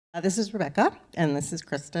This is Rebecca, and this is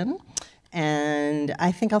Kristen. And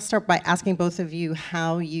I think I'll start by asking both of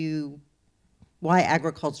you why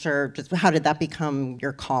agriculture, just how did that become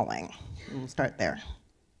your calling? And we'll start there.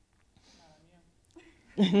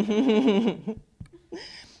 You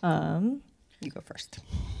go first.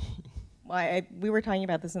 Well, we were talking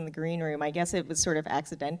about this in the green room. I guess it was sort of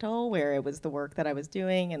accidental, where it was the work that I was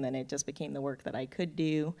doing, and then it just became the work that I could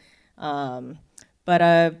do.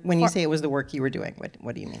 When you say it was the work you were doing,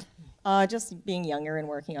 what do you mean? Just being younger and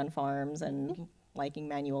working on farms and liking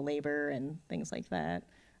manual labor and things like that.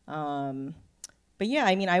 But yeah,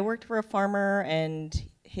 I mean, I worked for a farmer, and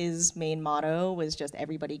his main motto was just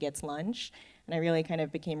everybody gets lunch. And I really kind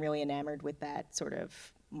of became really enamored with that sort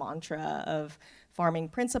of mantra of farming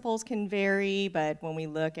principles can vary, but when we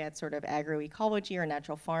look at sort of agroecology or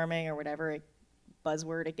natural farming or whatever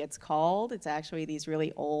buzzword it gets called, it's actually these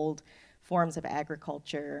really old forms of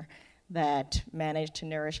agriculture that manage to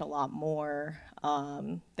nourish a lot more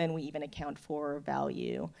than we even account for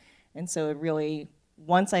value. And so it really,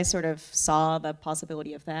 once I sort of saw the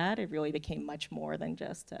possibility of that, it really became much more than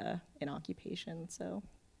just an occupation. So.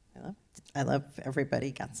 I love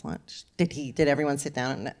everybody gets lunch. Did everyone sit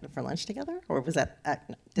down for lunch together, or was that?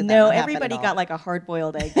 No, everybody got like a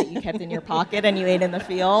hard-boiled egg that you kept in your pocket and you ate in the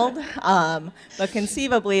field. But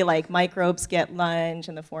conceivably, like microbes get lunch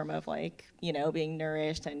in the form of being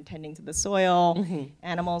nourished and tending to the soil. Mm-hmm.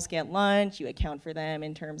 Animals get lunch. You account for them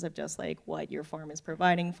in terms of just like what your farm is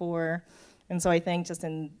providing for. And so I think just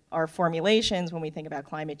in our formulations, when we think about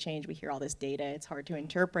climate change, we hear all this data. It's hard to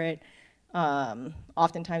interpret.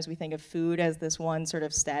 Oftentimes we think of food as this one sort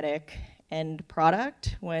of static end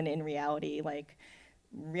product, when in reality, like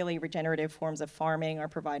really regenerative forms of farming are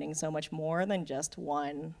providing so much more than just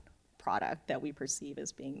one product that we perceive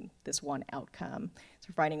as being this one outcome. It's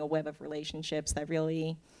providing a web of relationships that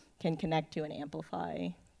really can connect to and amplify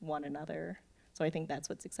one another. So I think that's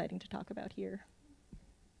what's exciting to talk about here.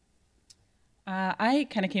 I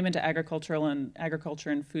kind of came into agriculture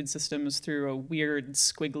and food systems through a weird,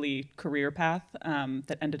 squiggly career path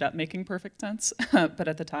that ended up making perfect sense, but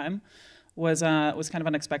at the time was kind of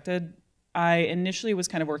unexpected. I initially was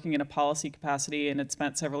kind of working in a policy capacity and had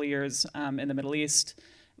spent several years in the Middle East.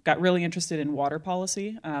 Got really interested in water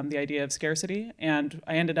policy, the idea of scarcity, and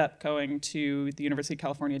I ended up going to the University of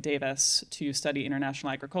California, Davis to study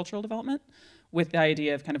international agricultural development with the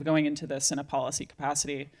idea of kind of going into this in a policy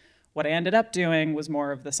capacity. What I ended up doing was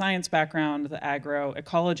more of the science background, the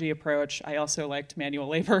agroecology approach. I also liked manual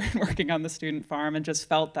labor and working on the student farm and just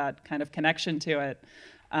felt that kind of connection to it.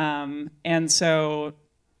 And so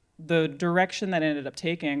the direction that I ended up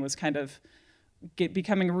taking was kind of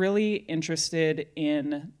becoming really interested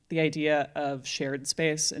in the idea of shared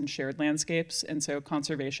space and shared landscapes, and so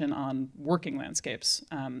conservation on working landscapes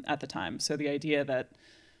at the time. So the idea that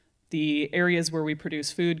the areas where we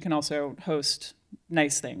produce food can also host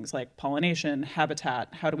nice things like pollination, habitat.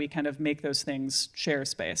 How do we kind of make those things share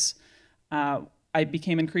space? I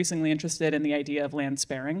became increasingly interested in the idea of land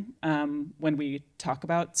sparing when we talk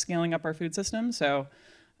about scaling up our food system. So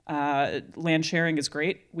land sharing is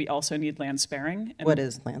great. We also need land sparing. What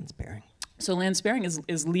is land sparing? So land sparing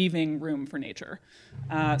is leaving room for nature.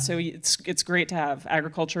 So it's great to have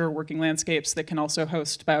agriculture, working landscapes that can also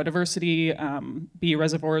host biodiversity, be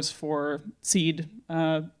reservoirs for seed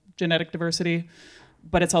genetic diversity,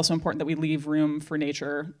 but it's also important that we leave room for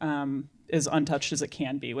nature as untouched as it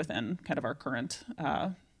can be within kind of our current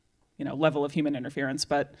level of human interference.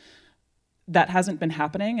 But that hasn't been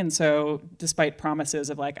happening, and so despite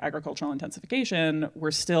promises of like agricultural intensification,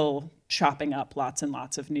 we're still chopping up lots and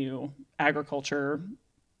lots of new agriculture,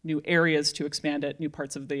 new areas to expand it, new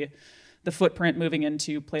parts of the footprint, moving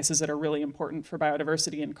into places that are really important for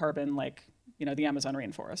biodiversity and carbon, like the Amazon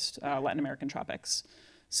rainforest, Latin American tropics.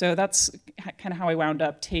 So that's kind of how I wound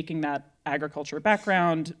up taking that agriculture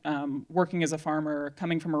background, working as a farmer,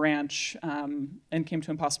 coming from a ranch, and came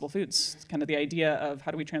to Impossible Foods. It's kind of the idea of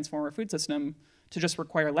how do we transform our food system to just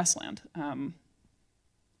require less land,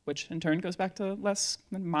 which in turn goes back to less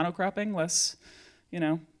monocropping, less,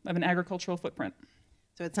 of an agricultural footprint.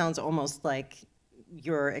 So it sounds almost like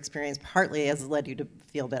your experience partly has led you to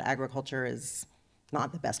feel that agriculture is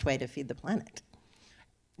not the best way to feed the planet.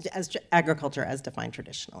 As agriculture as defined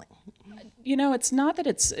traditionally. It's not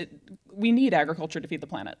that we need agriculture to feed the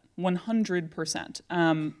planet,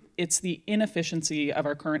 100%. It's the inefficiency of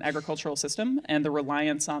our current agricultural system and the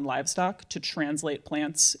reliance on livestock to translate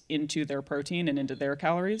plants into their protein and into their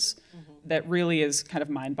calories that really is kind of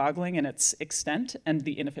mind-boggling in its extent and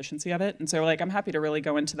the inefficiency of it. And so I'm happy to really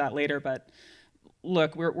go into that later, but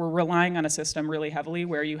look, we're relying on a system really heavily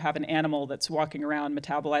where you have an animal that's walking around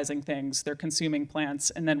metabolizing things, they're consuming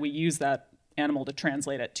plants, and then we use that animal to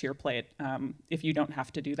translate it to your plate. If you don't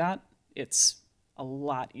have to do that, it's a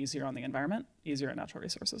lot easier on the environment, easier on natural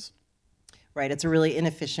resources. Right, it's a really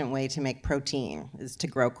inefficient way to make protein, is to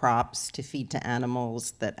grow crops, to feed to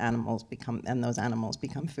animals, that animals become, and those animals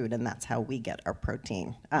become food, and that's how we get our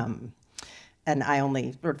protein. And I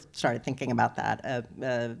only started thinking about that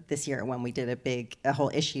this year when we did a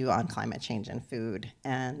whole issue on climate change and food.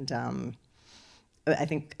 And I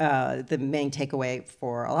think the main takeaway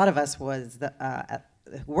for a lot of us was that,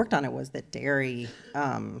 who worked on it, was that dairy,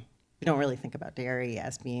 we don't really think about dairy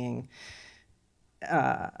as being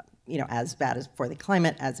as bad as for the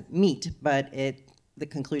climate as meat, but the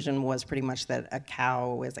conclusion was pretty much that a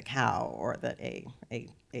cow is a cow, or that a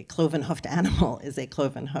cloven-hoofed animal is a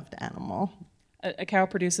cloven-hoofed animal. A cow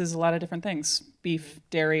produces a lot of different things. Beef,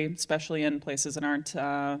 dairy, especially in places that aren't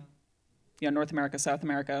North America, South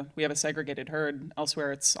America. We have a segregated herd.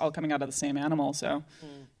 Elsewhere, it's all coming out of the same animal. So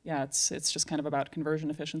yeah, it's just kind of about conversion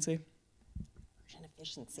efficiency. Conversion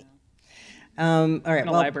efficiency. All right.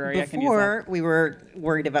 Well, library, before we were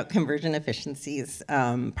worried about conversion efficiencies,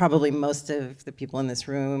 probably most of the people in this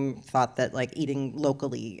room thought that like eating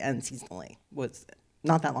locally and seasonally was,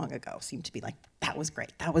 not that long ago, seemed to be like, that was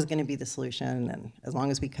great. That was going to be the solution, and as long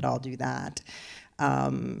as we could all do that,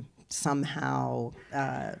 somehow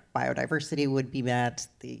biodiversity would be met,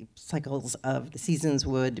 the cycles of the seasons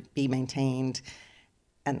would be maintained.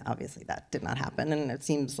 And obviously that did not happen, and it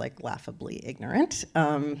seems like laughably ignorant.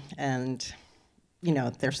 And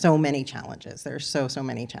there's so many challenges. There's so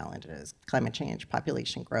many challenges. Climate change,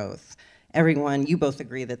 population growth. Everyone, you both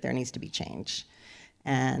agree that there needs to be change.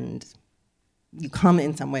 And you come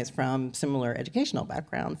in some ways from similar educational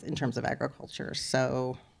backgrounds in terms of agriculture.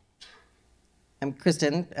 So,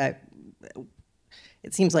 Kristen,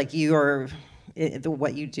 it seems like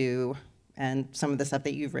what you do and some of the stuff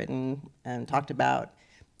that you've written and talked about,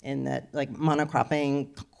 in that like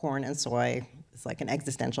monocropping corn and soy is like an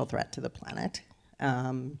existential threat to the planet.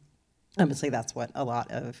 Obviously that's what a lot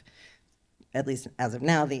of, at least as of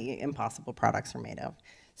now, the impossible products are made of.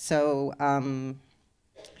 So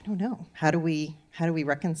I don't know, how do we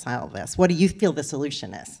reconcile this? What do you feel the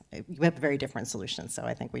solution is? You have very different solutions, so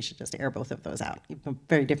I think we should just air both of those out. You have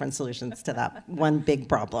very different solutions to that one big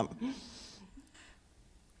problem.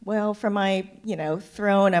 Well, from my,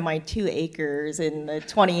 throne of my 2 acres in the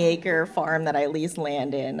 20-acre farm that I lease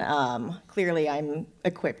land in, clearly I'm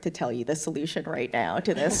equipped to tell you the solution right now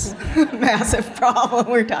to this massive problem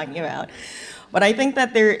we're talking about. But I think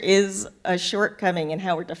that there is a shortcoming in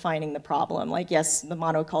how we're defining the problem. Like, yes, the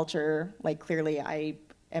monoculture, like clearly I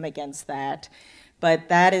am against that. But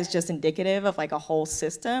that is just indicative of like a whole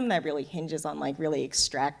system that really hinges on like really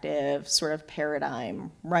extractive sort of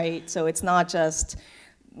paradigm, right? So it's not just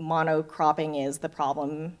monocropping is the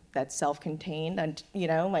problem that's self-contained and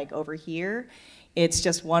like over here. It's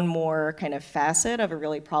just one more kind of facet of a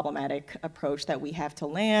really problematic approach that we have to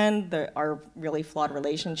land, our really flawed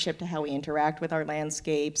relationship to how we interact with our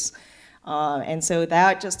landscapes. And so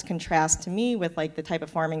that just contrasts to me with like the type of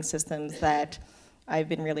farming systems that I've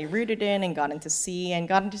been really rooted in and gotten to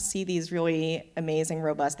see these really amazing,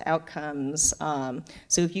 robust outcomes.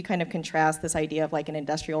 So if you kind of contrast this idea of like an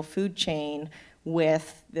industrial food chain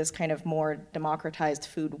with this kind of more democratized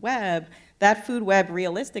food web, that food web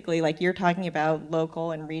realistically, like you're talking about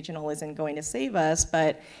local and regional isn't going to save us,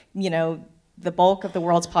 but the bulk of the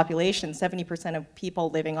world's population, 70% of people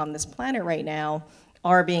living on this planet right now,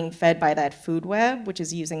 are being fed by that food web, which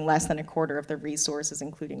is using less than a quarter of the resources,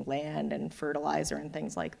 including land and fertilizer and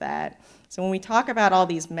things like that. So when we talk about all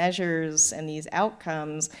these measures and these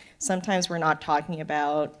outcomes, sometimes we're not talking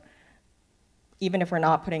about, even if we're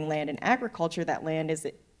not putting land in agriculture, that land is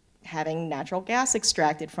having natural gas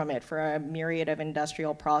extracted from it for a myriad of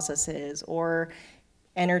industrial processes, or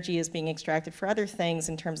energy is being extracted for other things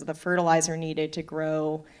in terms of the fertilizer needed to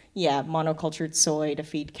grow, monocultured soy to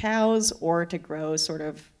feed cows, or to grow sort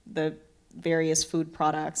of the various food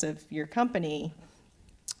products of your company.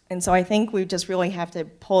 And so I think we just really have to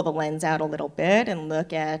pull the lens out a little bit and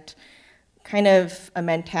look at kind of a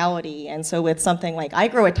mentality. And so with something like, I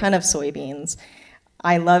grow a ton of soybeans.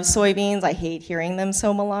 I love soybeans. I hate hearing them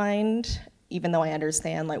so maligned, even though I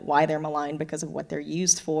understand like why they're maligned because of what they're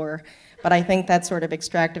used for. But I think that sort of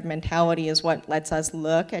extractive mentality is what lets us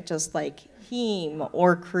look at just like heme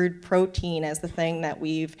or crude protein as the thing that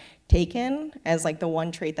we've taken as like the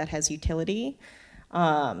one trait that has utility,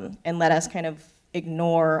 and let us kind of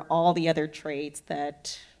ignore all the other traits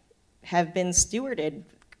that have been stewarded.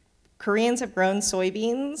 Koreans have grown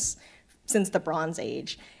soybeans since the Bronze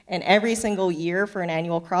Age, And every single year for an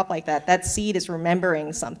annual crop like that, that seed is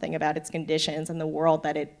remembering something about its conditions and the world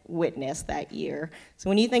that it witnessed that year. So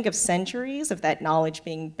when you think of centuries of that knowledge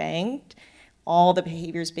being banked, all the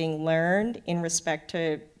behaviors being learned in respect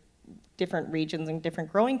to different regions and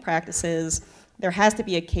different growing practices, there has to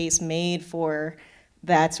be a case made for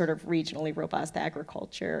that sort of regionally robust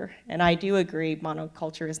agriculture. And I do agree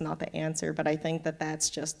monoculture is not the answer, but I think that that's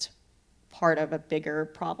just part of a bigger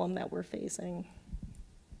problem that we're facing.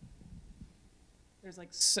 There's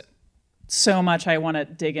like so much I want to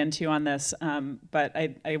dig into on this, but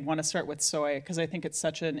I want to start with soy because I think it's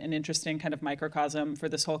such an interesting kind of microcosm for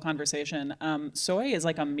this whole conversation. Soy is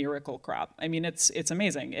like a miracle crop. I mean, it's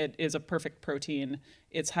amazing. It is a perfect protein.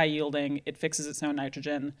 It's high yielding. It fixes its own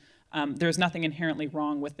nitrogen. There's nothing inherently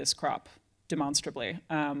wrong with this crop, demonstrably.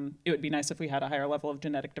 It would be nice if we had a higher level of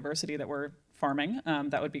genetic diversity that we're farming.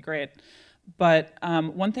 That would be great. But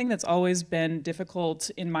one thing that's always been difficult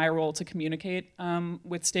in my role to communicate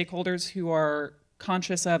with stakeholders who are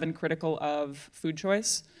conscious of and critical of food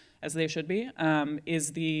choice, as they should be,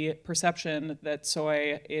 is the perception that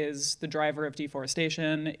soy is the driver of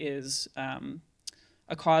deforestation, is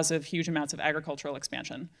a cause of huge amounts of agricultural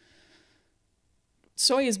expansion.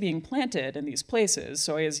 Soy is being planted in these places.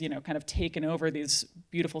 Soy is, kind of taken over these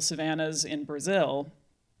beautiful savannas in Brazil.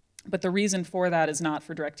 But the reason for that is not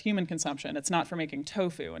for direct human consumption. It's not for making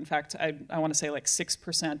tofu. In fact, I want to say like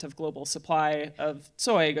 6% of global supply of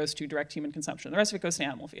soy goes to direct human consumption. The rest of it goes to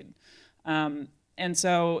animal feed. And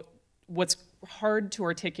so what's hard to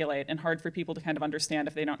articulate and hard for people to kind of understand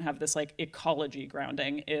if they don't have this like ecology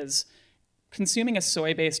grounding is consuming a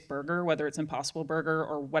soy-based burger, whether it's Impossible Burger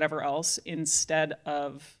or whatever else, instead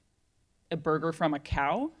of a burger from a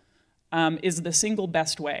cow, is the single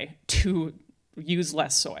best way to use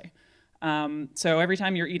less soy. So every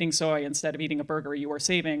time you're eating soy instead of eating a burger, you are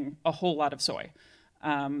saving a whole lot of soy.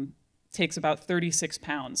 Takes about 36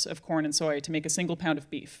 pounds of corn and soy to make a single pound of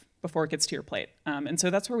beef before it gets to your plate. And so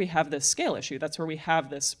that's where we have this scale issue. That's where we have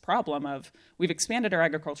this problem of we've expanded our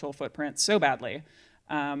agricultural footprint so badly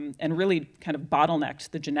and really kind of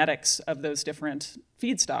bottlenecked the genetics of those different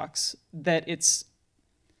feedstocks that it's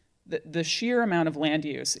the sheer amount of land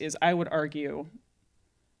use is, I would argue,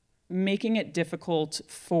 making it difficult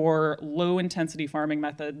for low-intensity farming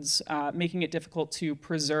methods, making it difficult to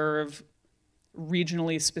preserve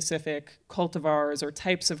regionally specific cultivars or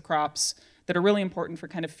types of crops that are really important for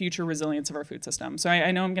kind of future resilience of our food system. So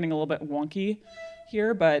I know I'm getting a little bit wonky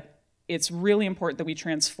here, but it's really important that we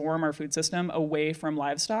transform our food system away from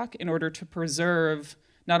livestock in order to preserve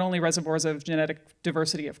not only reservoirs of genetic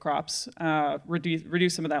diversity of crops,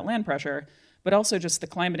 reduce some of that land pressure, but also just the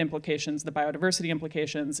climate implications, the biodiversity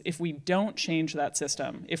implications. If we don't change that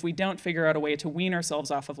system, if we don't figure out a way to wean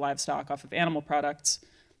ourselves off of livestock, off of animal products,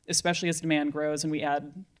 especially as demand grows and we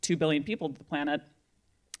add 2 billion people to the planet,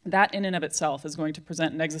 that in and of itself is going to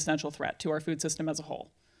present an existential threat to our food system as a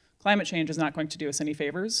whole. Climate change is not going to do us any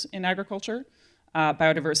favors in agriculture.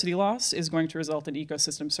 Biodiversity loss is going to result in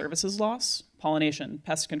ecosystem services loss, pollination,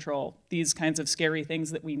 pest control, these kinds of scary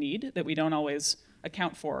things that we need that we don't always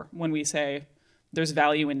account for when we say there's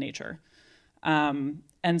value in nature. And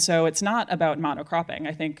so it's not about monocropping.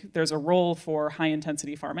 I think there's a role for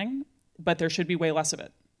high-intensity farming, but there should be way less of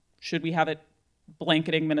it. Should we have it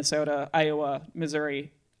blanketing Minnesota, Iowa,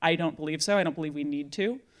 Missouri? I don't believe so. I don't believe we need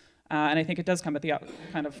to. And I think it does come at the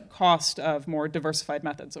kind of cost of more diversified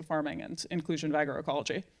methods of farming and inclusion of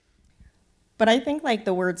agroecology. But I think like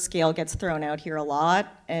the word scale gets thrown out here a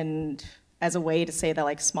lot, and as a way to say that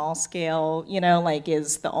like small scale, like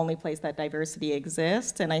is the only place that diversity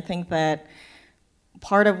exists. And I think that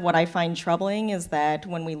part of what I find troubling is that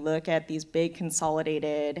when we look at these big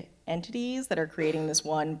consolidated entities that are creating this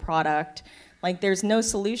one product, like there's no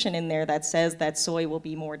solution in there that says that soy will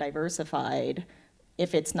be more diversified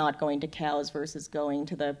if it's not going to cows versus going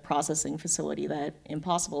to the processing facility that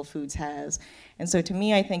Impossible Foods has. And so to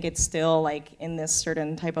me, I think it's still like in this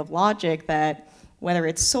certain type of logic that whether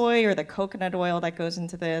it's soy or the coconut oil that goes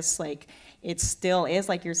into this, like it still is,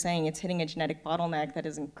 like you're saying, it's hitting a genetic bottleneck that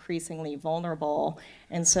is increasingly vulnerable.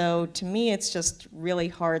 And so to me, it's just really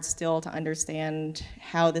hard still to understand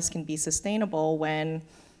how this can be sustainable when,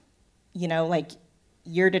 like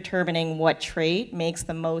you're determining what trait makes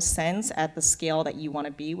the most sense at the scale that you want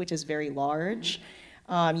to be, which is very large.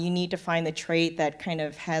 You need to find the trait that kind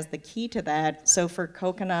of has the key to that. So for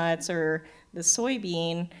coconuts or the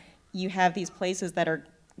soybean, you have these places that are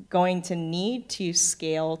going to need to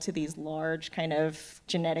scale to these large kind of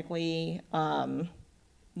genetically,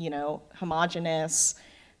 homogeneous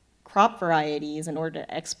crop varieties in order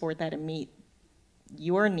to export that and meet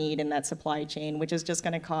your need in that supply chain, which is just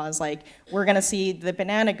going to cause, like, we're going to see the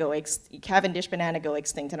Cavendish banana go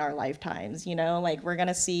extinct in our lifetimes, you know? Like, we're going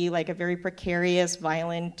to see, like, a very precarious,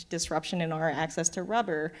 violent disruption in our access to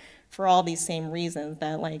rubber for all these same reasons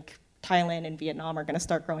that, like, Thailand and Vietnam are going to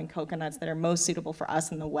start growing coconuts that are most suitable for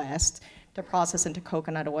us in the West to process into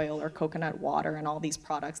coconut oil or coconut water and all these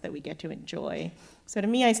products that we get to enjoy. So to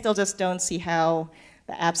me, I still just don't see how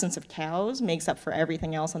the absence of cows makes up for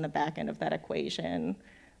everything else on the back end of that equation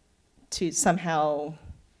to somehow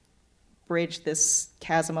bridge this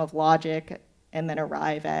chasm of logic and then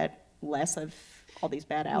arrive at less of all these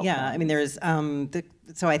bad outcomes. Yeah, I mean, there's,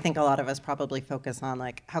 so I think a lot of us probably focus on,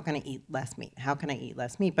 like, how can I eat less meat? How can I eat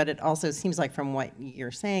less meat? But it also seems like from what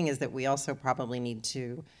you're saying is that we also probably need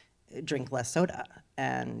to drink less soda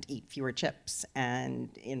and eat fewer chips and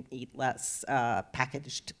eat less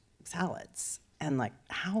packaged salads. And, like,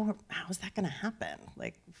 how is that going to happen?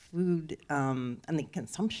 Like, food and the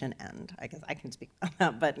consumption end, I guess I can speak about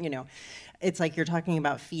that, but, you know, it's like you're talking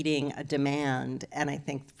about feeding a demand, and I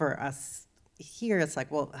think for us here, it's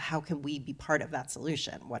like, well, how can we be part of that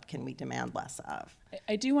solution? What can we demand less of?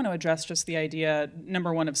 I do want to address just the idea,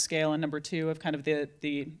 number one, of scale, and number two, of kind of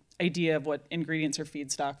the idea of what ingredients or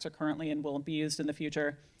feedstocks are currently and will be used in the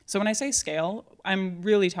future. So when I say scale, I'm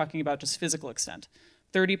really talking about just physical extent.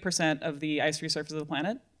 30% of the ice resurface of the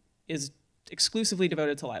planet is exclusively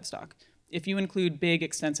devoted to livestock. If you include big,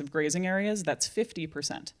 extensive grazing areas, that's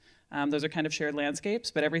 50%. Those are kind of shared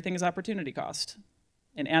landscapes, but everything is opportunity cost.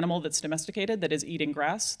 An animal that's domesticated that is eating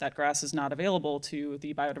grass, that grass is not available to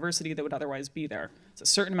the biodiversity that would otherwise be there. It's a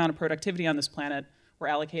certain amount of productivity on this planet. We're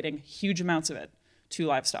allocating huge amounts of it to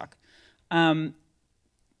livestock.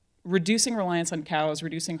 Reducing reliance on cows,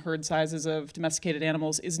 reducing herd sizes of domesticated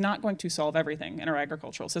animals is not going to solve everything in our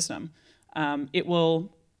agricultural system. It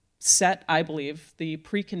will set, I believe, the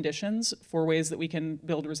preconditions for ways that we can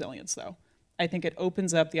build resilience, though. I think it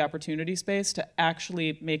opens up the opportunity space to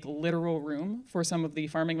actually make literal room for some of the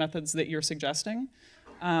farming methods that you're suggesting.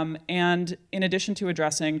 And in addition to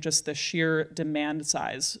addressing just the sheer demand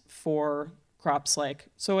size for crops like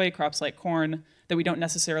soy, crops like corn, that we don't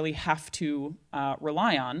necessarily have to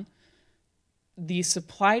rely on, the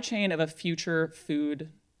supply chain of a future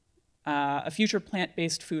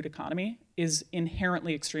plant-based food economy is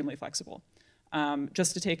inherently extremely flexible.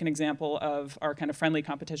 Just to take an example of our kind of friendly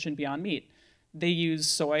competition, Beyond Meat, they use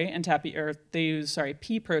soy and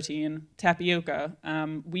pea protein,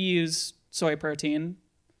 tapioca. We use soy protein.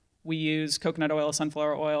 We use coconut oil,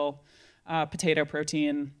 sunflower oil, potato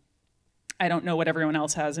protein. I don't know what everyone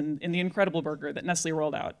else has in the incredible burger that Nestle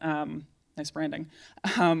rolled out. Nice branding.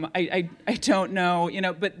 I don't know, you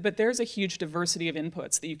know, but there's a huge diversity of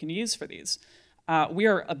inputs that you can use for these. We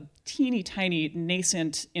are a teeny tiny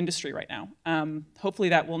nascent industry right now. Hopefully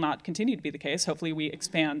that will not continue to be the case. Hopefully we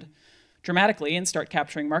expand dramatically and start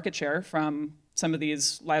capturing market share from some of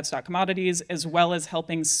these livestock commodities, as well as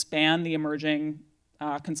helping span the emerging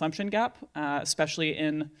consumption gap, especially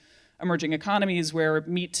in emerging economies where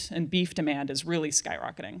meat and beef demand is really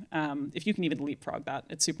skyrocketing. If you can even leapfrog that,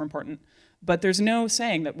 it's super important. But there's no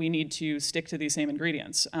saying that we need to stick to these same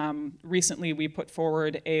ingredients. Recently, we put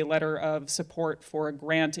forward a letter of support for a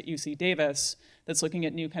grant at UC Davis that's looking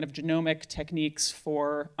at new kind of genomic techniques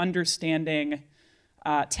for understanding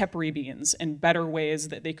tepary beans and better ways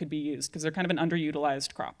that they could be used, because they're kind of an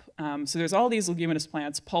underutilized crop. So there's all these leguminous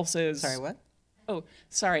plants, pulses. Sorry, what? Oh,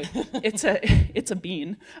 sorry. It's a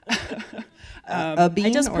bean. A bean? I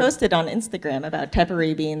just posted on Instagram about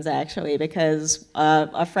tepary beans, actually, because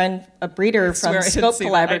a breeder from Scope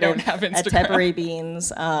Collaborative at tepary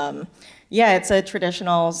beans. Yeah, it's a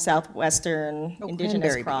traditional southwestern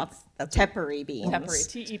indigenous crop. Tepary beans. Tepary,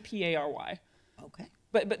 T-E-P-A-R-Y. Okay.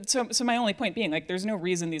 But so my only point being, like, there's no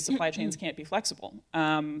reason these supply chains can't be flexible.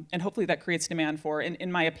 And hopefully that creates demand for,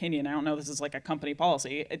 in my opinion, I don't know this is like a company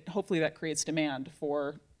policy, hopefully that creates demand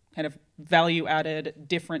for kind of value-added,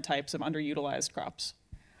 different types of underutilized crops.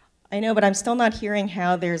 I know, but I'm still not hearing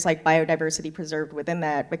how there's like biodiversity preserved within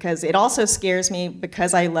that, because it also scares me,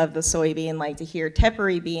 because I love the soybean, like to hear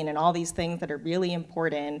tepary bean and all these things that are really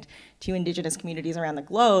important to indigenous communities around the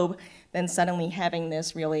globe, then suddenly having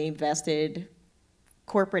this really vested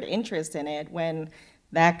corporate interest in it, when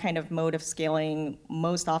that kind of mode of scaling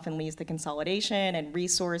most often leads to consolidation and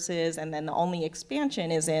resources, and then the only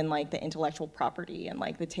expansion is in like the intellectual property and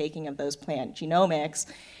like the taking of those plant genomics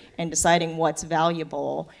and deciding what's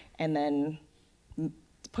valuable, and then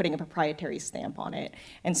putting a proprietary stamp on it.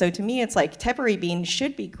 And so to me, it's like Tepary beans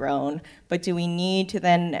should be grown, but do we need to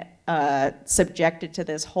then subject it to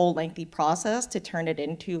this whole lengthy process to turn it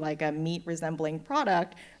into like a meat resembling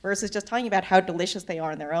product versus just talking about how delicious they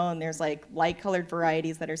are on their own? There's like light colored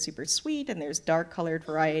varieties that are super sweet, and there's dark colored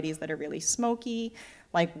varieties that are really smoky.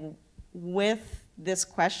 Like with this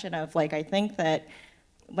question of like, I think that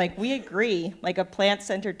like we agree, like a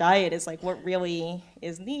plant-centered diet is like what really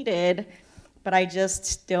is needed, but I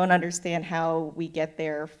just don't understand how we get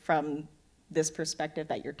there from this perspective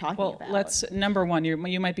that you're talking about. Well, number one, you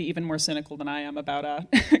might be even more cynical than I am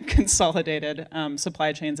about consolidated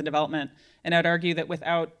supply chains and development. And I'd argue that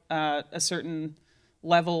without a certain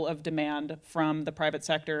level of demand from the private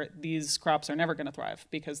sector, these crops are never going to thrive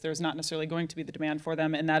because there's not necessarily going to be the demand for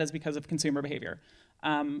them, and that is because of consumer behavior.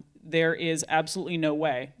 There is absolutely no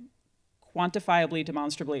way, quantifiably,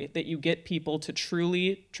 demonstrably, that you get people to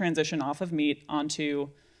truly transition off of meat onto,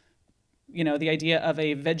 the idea of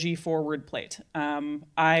a veggie-forward plate. We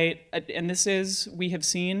have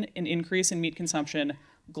seen an increase in meat consumption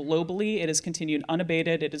globally. It has continued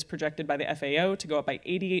unabated. It is projected by the FAO to go up by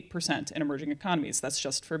 88% in emerging economies. That's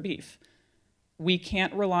just for beef. We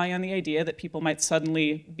can't rely on the idea that people might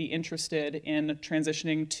suddenly be interested in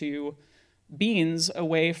transitioning to beans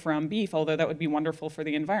away from beef, although that would be wonderful for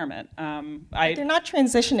the environment. They're not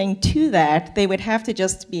transitioning to that. They would have to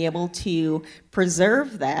just be able to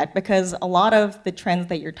preserve that, because a lot of the trends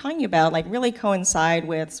that you're talking about like really coincide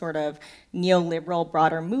with sort of neoliberal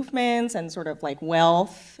broader movements and sort of like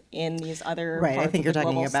wealth in these other right. parts I think of you're the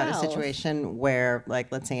talking global about South. a situation where,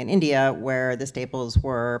 like, let's say in India, where the staples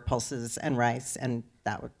were pulses and rice, and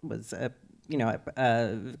that was a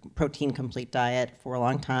protein complete diet for a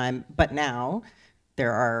long time, but now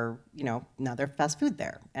there are fast food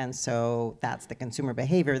there. And so that's the consumer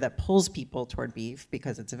behavior that pulls people toward beef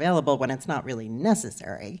because it's available when it's not really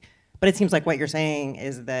necessary. But it seems like what you're saying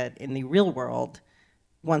is that in the real world,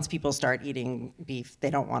 once people start eating beef, they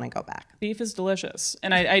don't want to go back. Beef is delicious,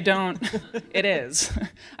 and I don't, it is.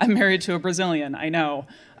 I'm married to a Brazilian, I know.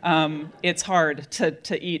 It's hard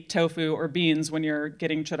to eat tofu or beans when you're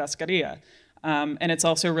getting churrascaria. And it's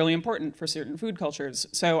also really important for certain food cultures.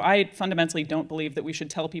 So I fundamentally don't believe that we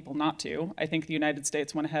should tell people not to. I think the United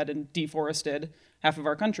States went ahead and deforested half of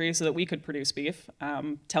our country so that we could produce beef.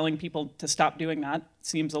 Telling people to stop doing that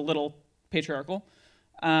seems a little patriarchal.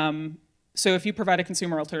 So if you provide a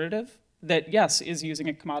consumer alternative that, yes, is using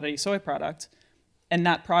a commodity soy product, and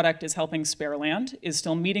that product is helping spare land, is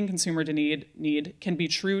still meeting consumer need, can be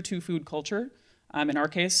true to food culture. In our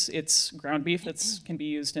case, it's ground beef that can be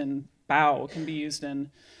used in bao, can be used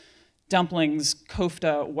in dumplings,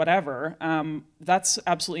 kofta, whatever. That's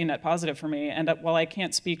absolutely a net positive for me. And while I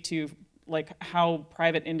can't speak to like how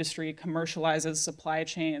private industry commercializes supply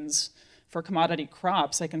chains for commodity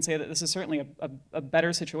crops, I can say that this is certainly a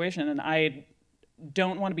better situation. And I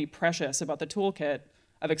don't want to be precious about the toolkit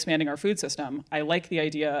of expanding our food system. I like the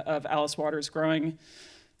idea of Alice Waters growing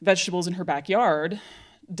vegetables in her backyard.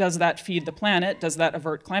 Does that feed the planet? Does that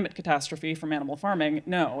avert climate catastrophe from animal farming?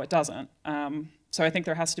 No, it doesn't. So I think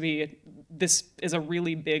this is a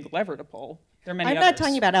really big lever to pull. There are many others. I'm not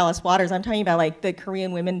talking about Alice Waters. I'm talking about like the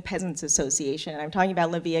Korean Women Peasants Association. I'm talking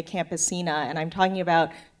about La Via Campesina, and I'm talking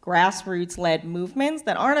about grassroots-led movements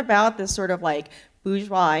that aren't about this sort of like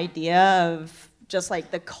bourgeois idea of just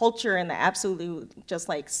like the culture and the absolute just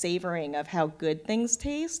like savoring of how good things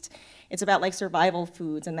taste. It's about like survival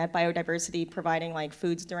foods and that biodiversity providing like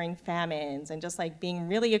foods during famines and just like being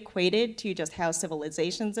really equated to just how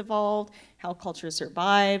civilizations evolved, how culture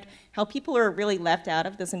survived, how people who are really left out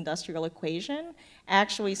of this industrial equation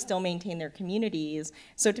actually still maintain their communities.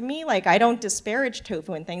 So to me, like, I don't disparage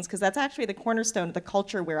tofu and things because that's actually the cornerstone of the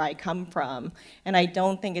culture where I come from. And I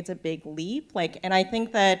don't think it's a big leap. And I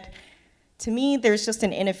think that to me, there's just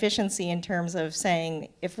an inefficiency in terms of saying,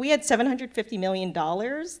 if we had $750 million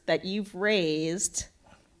that you've raised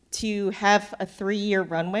to have a 3-year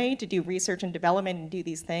runway to do research and development and do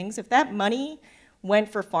these things, if that money went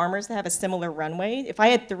for farmers to have a similar runway, if I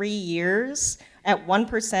had 3 years at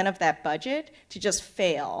 1% of that budget to just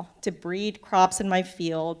fail, to breed crops in my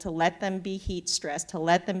field, to let them be heat stressed, to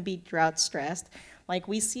let them be drought stressed, like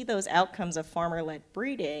we see those outcomes of farmer-led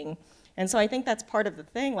breeding. And so I think that's part of the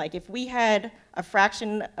thing. Like if we had a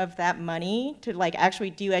fraction of that money to like actually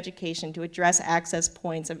do education, to address access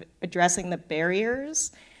points, of addressing the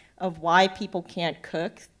barriers of why people can't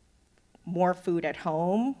cook more food at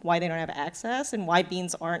home, why they don't have access, and why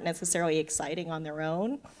beans aren't necessarily exciting on their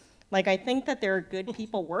own, Like, I think that there are good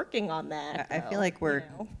people working on that. I feel like we're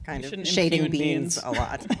kind You of shouldn't shading impugn beans beans. a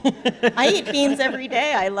lot. I eat beans every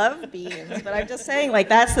day. I love beans. But I'm just saying, like,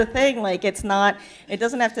 that's the thing. Like, it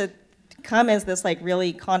doesn't have to come as this, like,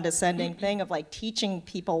 really condescending thing of, like, teaching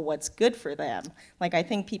people what's good for them. Like, I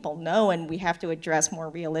think people know, and we have to address more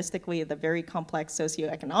realistically the very complex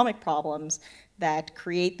socioeconomic problems that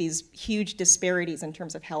create these huge disparities in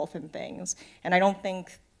terms of health and things. And I don't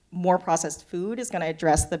think more processed food is going to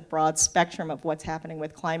address the broad spectrum of what's happening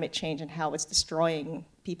with climate change and how it's destroying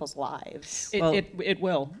people's lives. It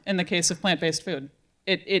will, in the case of plant-based food.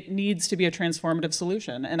 It needs to be a transformative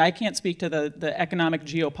solution. And I can't speak to the economic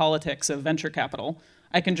geopolitics of venture capital.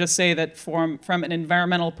 I can just say that from an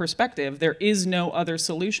environmental perspective, there is no other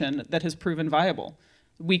solution that has proven viable.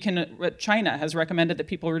 China has recommended that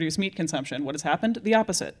people reduce meat consumption. What has happened? The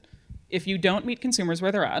opposite. If you don't meet consumers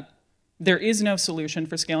where they're at, there is no solution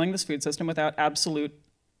for scaling this food system without absolute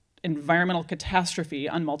environmental catastrophe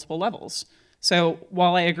on multiple levels. So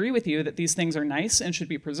while I agree with you that these things are nice and should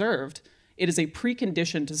be preserved, it is a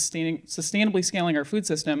precondition to sustainably scaling our food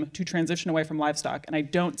system to transition away from livestock. And I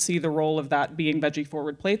don't see the role of that being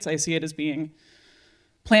veggie-forward plates. I see it as being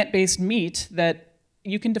plant-based meat that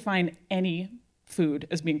you can define any food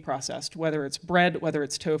as being processed, whether it's bread, whether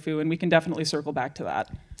it's tofu, and we can definitely circle back to that.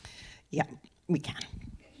 Yeah, we can.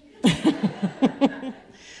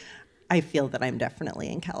 I feel that I'm definitely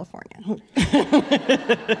in California.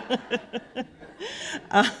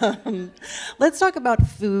 Let's talk about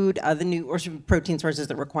food, the new protein sources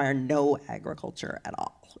that require no agriculture at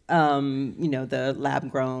all. The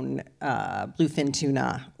lab-grown bluefin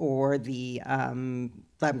tuna or the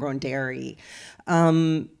lab-grown dairy.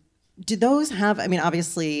 Do those have? I mean,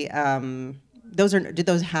 obviously, do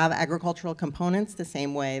those have agricultural components the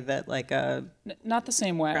same way that like a not the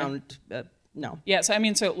same way. ground? No. Yeah. So I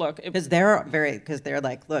mean, so look, Because they're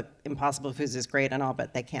like, look, Impossible Foods is great and all,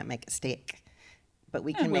 but they can't make a steak. But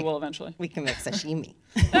we can we will eventually. We can make sashimi.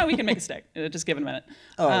 No, we can make a steak. Just give it a minute.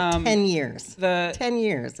 10 years. the- 10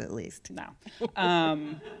 years at least. No. I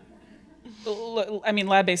mean,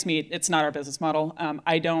 lab-based meat, it's not our business model.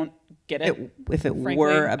 I don't get it. If it frankly.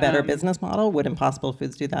 were a better business model, would Impossible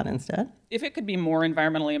Foods do that instead? If it could be more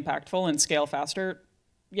environmentally impactful and scale faster,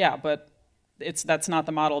 yeah, but that's not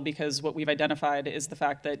the model, because what we've identified is the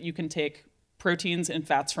fact that you can take proteins and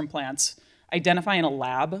fats from plants, identify in a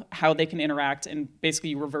lab how they can interact, and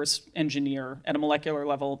basically reverse engineer at a molecular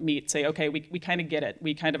level meat, say, okay, we kind of get it.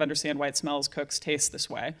 We kind of understand why it smells, cooks, tastes this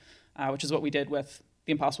way, which is what we did with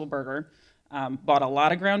the Impossible Burger. Bought a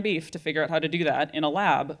lot of ground beef to figure out how to do that in a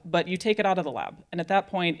lab, but you take it out of the lab. And at that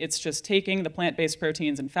point, it's just taking the plant-based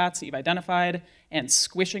proteins and fats that you've identified and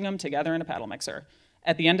squishing them together in a paddle mixer.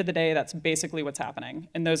 At the end of the day, that's basically what's happening.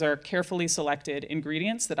 And those are carefully selected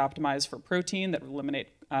ingredients that optimize for protein, that eliminate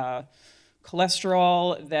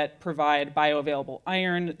cholesterol, that provide bioavailable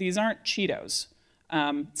iron. These aren't Cheetos.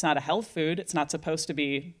 It's not a health food. It's not supposed to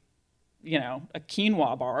be, a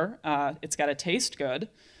quinoa bar. It's got to taste good.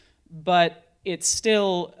 But it's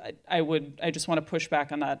still, I just want to push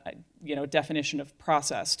back on that, definition of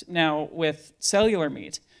processed. Now, with cellular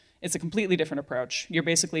meat, it's a completely different approach. You're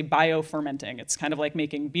basically bio-fermenting. It's kind of like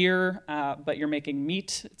making beer, but you're making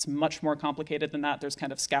meat. It's much more complicated than that. There's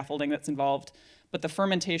kind of scaffolding that's involved. But the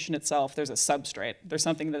fermentation itself, there's a substrate. There's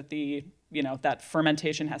something that that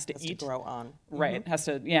fermentation has to eat. To grow on. Right, has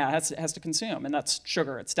to consume, and that's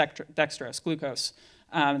sugar. It's dextrose, glucose.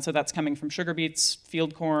 And so that's coming from sugar beets,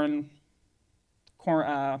 field corn,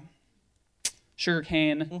 sugar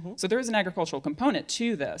cane. So there is an agricultural component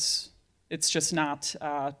to this. It's just not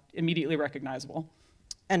immediately recognizable.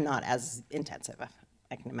 And not as intensive,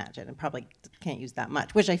 I can imagine, and probably can't use that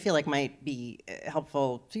much, which I feel like might be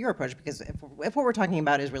helpful to your approach, because if what we're talking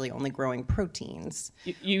about is really only growing proteins.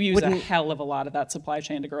 You use a hell of a lot of that supply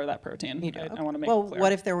chain to grow that protein. I want to make it clear.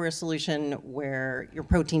 What if there were a solution where your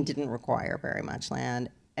protein didn't require very much land,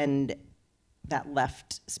 and that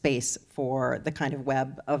left space for the kind of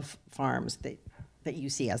web of farms that you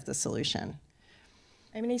see as the solution?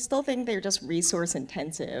 I mean, I still think they're just resource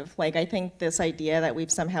intensive. Like, I think this idea that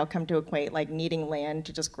we've somehow come to equate like needing land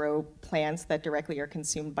to just grow plants that directly are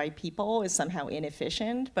consumed by people is somehow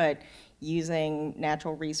inefficient, but using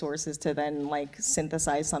natural resources to then like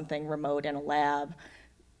synthesize something remote in a lab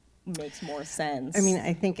makes more sense. I mean,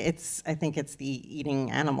 I think it's the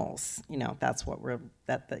eating animals. That's what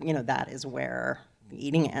that is where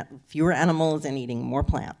eating fewer animals and eating more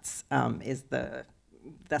plants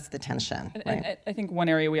that's the tension. Right? I think one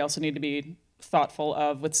area we also need to be thoughtful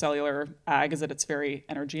of with cellular ag is that it's very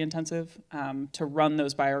energy intensive. To run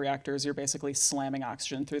those bioreactors, you're basically slamming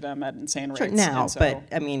oxygen through them at insane rates. Sure, now, so but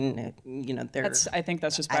I mean, I think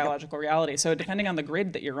that's just biological reality. So depending on the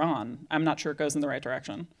grid that you're on, I'm not sure it goes in the right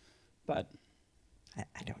direction, but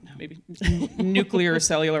I don't know. maybe nuclear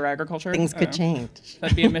cellular agriculture. Things could change.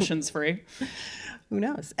 That'd be emissions free. Who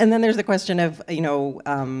knows? And then there's the question of,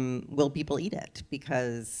 will people eat it?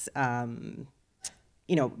 Because, I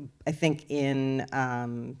think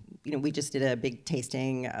we just did a big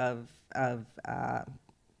tasting of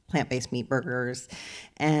plant-based meat burgers,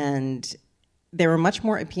 and they were much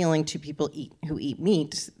more appealing to people who eat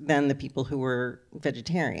meat than the people who were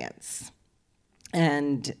vegetarians.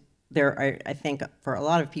 And there are, I think, for a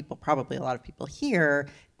lot of people, probably a lot of people here,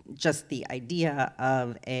 just the idea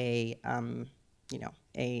of there's an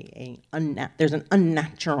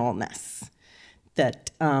unnaturalness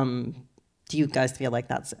that, do you guys feel like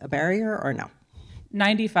that's a barrier or no?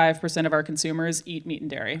 95% of our consumers eat meat and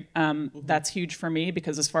dairy. That's huge for me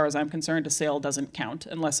because as far as I'm concerned, a sale doesn't count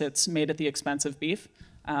unless it's made at the expense of beef.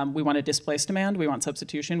 We want to displace demand. We want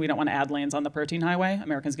substitution. We don't want to add lanes on the protein highway.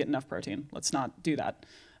 Americans get enough protein. Let's not do that.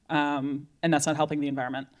 And that's not helping the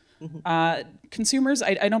environment. Consumers,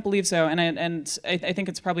 I don't believe so. And I think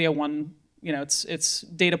it's probably it's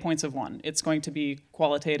data points of one. It's going to be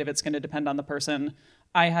qualitative. It's going to depend on the person.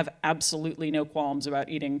 I have absolutely no qualms about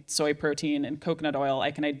eating soy protein and coconut oil.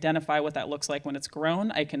 I can identify what that looks like when it's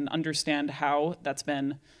grown. I can understand how that's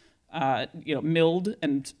been milled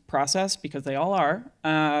and processed, because they all are.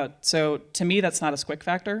 So to me, that's not a squick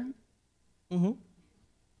factor. Mm-hmm.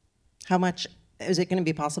 How much is it going to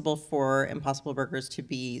be possible for Impossible Burgers to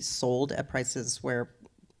be sold at prices where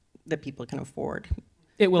that people can afford?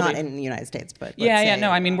 It will not be. in the United States, but no.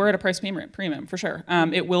 I mean, we're at a price premium for sure.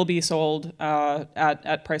 It will be sold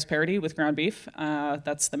at price parity with ground beef.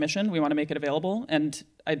 That's the mission. We want to make it available. And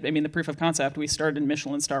I mean, the proof of concept. We started in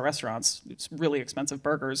Michelin star restaurants. It's really expensive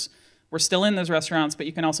burgers. We're still in those restaurants, but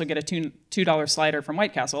you can also get a $2 slider from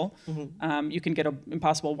White Castle. Mm-hmm. You can get an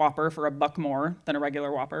Impossible Whopper for $1 more than a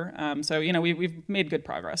regular Whopper. So we've made good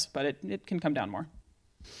progress, but it can come down more.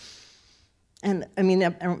 And I mean,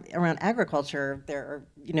 around agriculture, there are,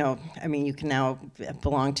 you can now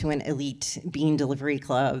belong to an elite bean delivery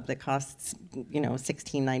club that costs,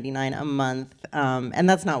 $16.99 a month, and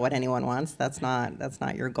that's not what anyone wants. That's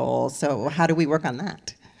not your goal. So how do we work on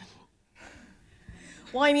that?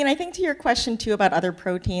 Well, I mean, I think to your question too about other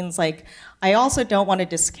proteins, I also don't want to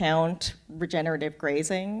discount regenerative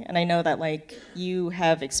grazing, and I know that you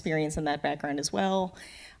have experience in that background as well.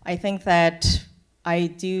 I think that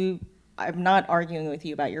I'm not arguing with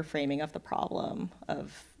you about your framing of the problem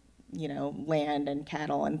of, land and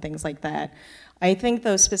cattle and things like that. I think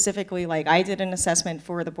though specifically, I did an assessment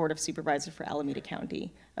for the Board of Supervisors for Alameda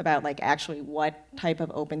County about actually what type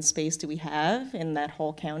of open space do we have in that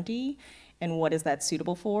whole county and what is that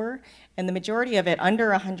suitable for. And the majority of it, under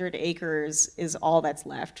 100 acres, is all that's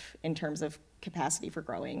left in terms of capacity for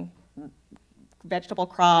growing vegetable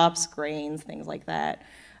crops, grains, things like that.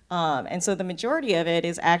 And so the majority of it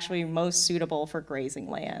is actually most suitable for grazing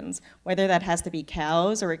lands, whether that has to be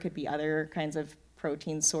cows or it could be other kinds of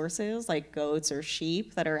protein sources like goats or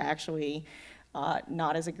sheep that are actually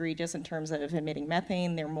not as egregious in terms of emitting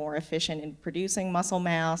methane. They're more efficient in producing muscle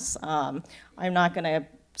mass. I'm not going to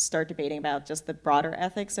start debating about just the broader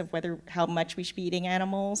ethics of how much we should be eating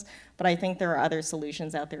animals, but I think there are other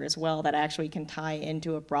solutions out there as well that actually can tie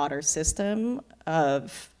into a broader system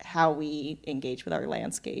of how we engage with our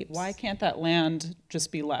landscapes. Why can't that land just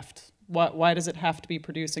be left? Why does it have to be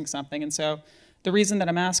producing something? And so the reason that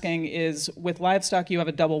I'm asking is with livestock, you have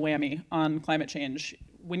a double whammy on climate change.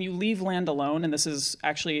 When you leave land alone, and this is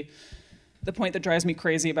actually the point that drives me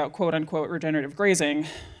crazy about quote-unquote regenerative grazing,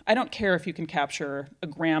 I don't care if you can capture a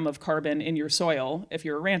gram of carbon in your soil if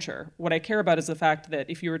you're a rancher. What I care about is the fact that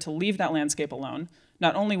if you were to leave that landscape alone,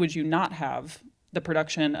 not only would you not have the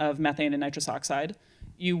production of methane and nitrous oxide,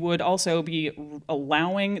 you would also be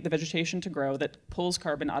allowing the vegetation to grow that pulls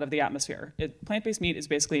carbon out of the atmosphere. Plant-based meat is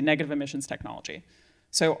basically negative emissions technology.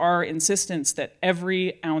 So our insistence that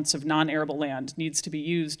every ounce of non-arable land needs to be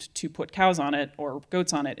used to put cows on it or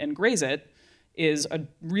goats on it and graze it is a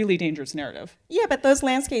really dangerous narrative. Yeah, but those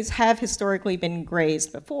landscapes have historically been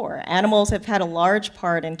grazed before. Animals have had a large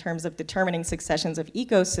part in terms of determining successions of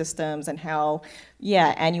ecosystems and how,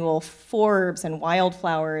 annual forbs and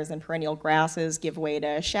wildflowers and perennial grasses give way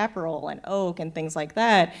to chaparral and oak and things like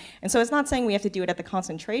that. And so it's not saying we have to do it at the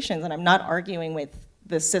concentrations, and I'm not arguing with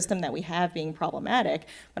the system that we have being problematic,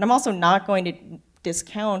 but I'm also not going to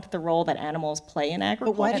discount the role that animals play in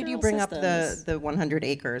agriculture. But why did you bring up the 100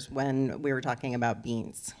 acres when we were talking about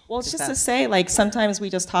beans? Well, it's just to say, like, sometimes we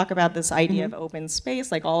just talk about this idea of open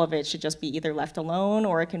space, like all of it should just be either left alone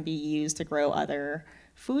or it can be used to grow other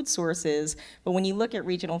food sources. But when you look at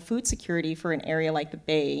regional food security for an area like the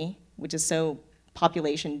Bay, which is so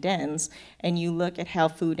population dense, and you look at how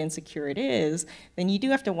food insecure it is, then you do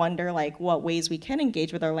have to wonder like what ways we can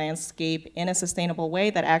engage with our landscape in a sustainable way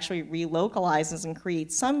that actually relocalizes and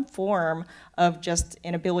creates some form of just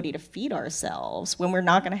an ability to feed ourselves when we're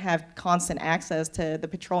not going to have constant access to the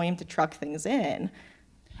petroleum to truck things in.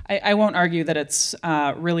 I won't argue that it's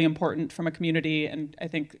really important from a community and I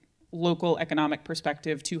think local economic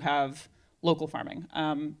perspective to have local farming.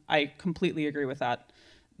 I completely agree with that.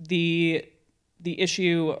 The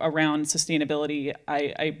issue around sustainability,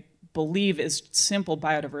 I believe, is simple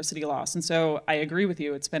biodiversity loss. And so I agree with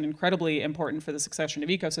you. It's been incredibly important for the succession of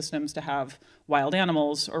ecosystems to have wild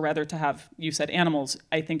animals, or rather to have, you said animals,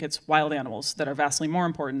 I think it's wild animals that are vastly more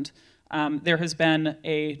important. There has been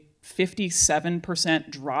a 57%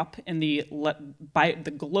 drop in the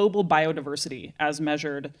global biodiversity as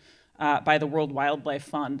measured by the World Wildlife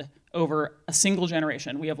Fund over a single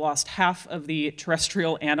generation. We have lost half of the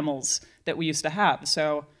terrestrial animals that we used to have.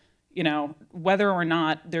 So, you know, whether or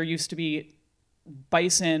not there used to be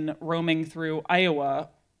bison roaming through Iowa,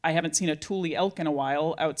 I haven't seen a Thule elk in a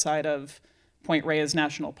while outside of Point Reyes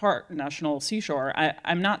National Park, National Seashore.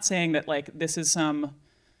 I'm not saying that like this is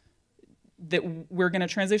that we're going to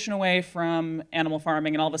transition away from animal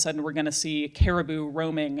farming and all of a sudden we're going to see caribou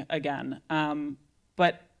roaming again.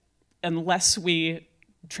 But unless we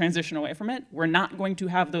transition away from it, we're not going to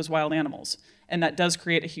have those wild animals. And that does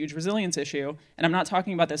create a huge resilience issue. And I'm not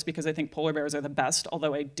talking about this because I think polar bears are the best,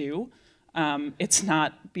 although I do. It's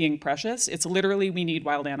not being precious. It's literally we need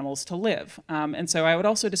wild animals to live. And so I would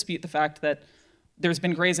also dispute the fact that there's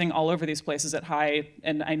been grazing all over these places at high,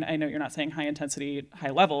 and I know you're not saying high intensity,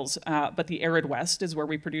 high levels, but the arid West is where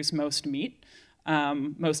we produce most meat,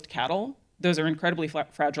 most cattle. Those are incredibly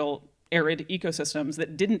fragile arid ecosystems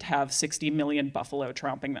that didn't have 60 million buffalo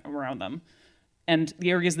tromping around them. And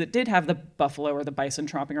the areas that did have the buffalo or the bison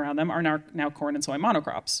tromping around them are now corn and soy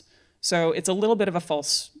monocrops. So it's a little bit of a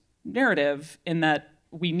false narrative in that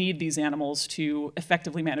we need these animals to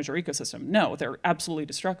effectively manage our ecosystem. No, they're absolutely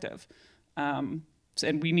destructive. And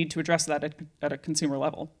we need to address that at a consumer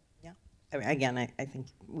level. Yeah. I mean, again, I think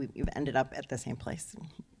we've ended up at the same place,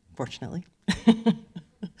 fortunately.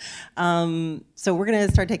 So we're going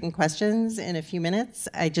to start taking questions in a few minutes.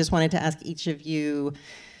 I just wanted to ask each of you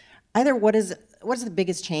either what is the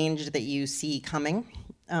biggest change that you see coming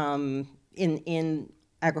in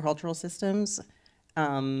agricultural systems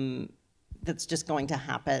that's just going to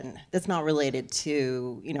happen, that's not related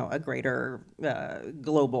to, you know, a greater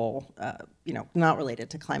global, you know, not related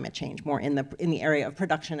to climate change, more in the area of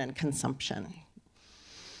production and consumption.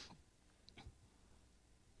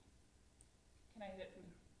 Can I hit?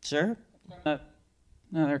 Sure.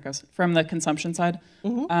 No, there it goes. From the consumption side,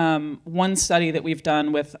 one study that we've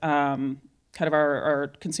done with kind of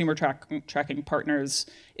our consumer tracking partners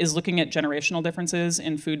is looking at generational differences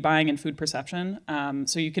in food buying and food perception.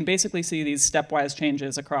 So you can basically see these stepwise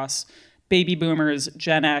changes across baby boomers,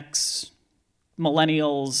 Gen X,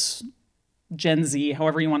 millennials, Gen Z,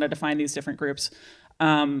 however you want to define these different groups.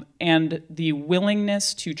 And the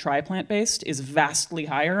willingness to try plant-based is vastly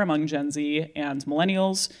higher among Gen Z and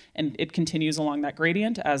millennials, and it continues along that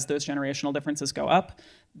gradient as those generational differences go up.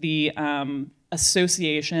 The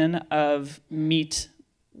association of meat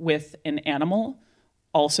with an animal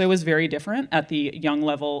also is very different at the young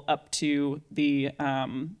level up to the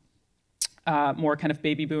more kind of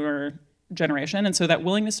baby boomer generation, and so that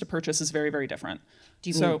willingness to purchase is very, very different.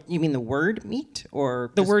 You mean the word meat,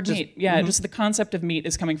 or the word meat? Yeah, just the concept of meat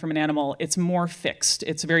is coming from an animal. It's more fixed.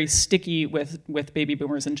 It's very sticky with baby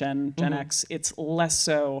boomers and Gen X. It's less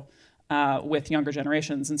so with younger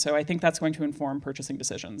generations, and so I think that's going to inform purchasing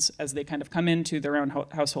decisions as they kind of come into their own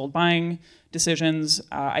household buying decisions.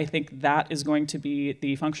 I think that is going to be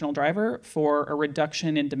the functional driver for a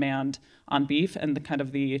reduction in demand on beef and the kind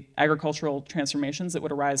of the agricultural transformations that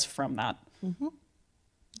would arise from that.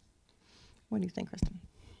 What do you think, Kristen?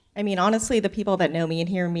 I mean, honestly, the people that know me and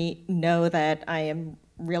hear me know that I am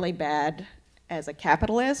really bad as a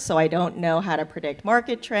capitalist, so I don't know how to predict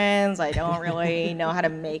market trends. I don't really know how to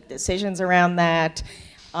make decisions around that.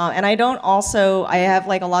 And I have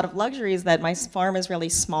like a lot of luxuries that my farm is really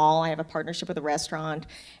small. I have a partnership with a restaurant.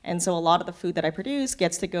 And so a lot of the food that I produce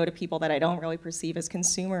gets to go to people that I don't really perceive as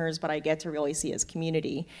consumers, but I get to really see as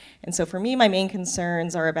community. And so for me, my main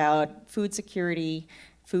concerns are about food security,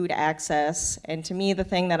 food access. And to me, the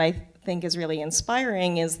thing that I think is really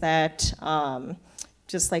inspiring is that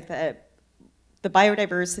just like the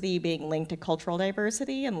biodiversity being linked to cultural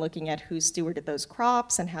diversity and looking at who stewarded those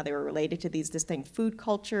crops and how they were related to these distinct food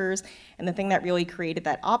cultures. And the thing that really created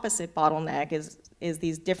that opposite bottleneck is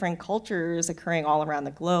these different cultures occurring all around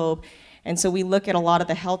the globe. And so we look at a lot of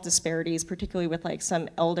the health disparities, particularly with like some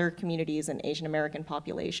elder communities and Asian American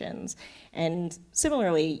populations. And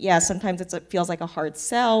similarly, yeah, sometimes it feels like a hard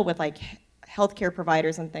sell with like healthcare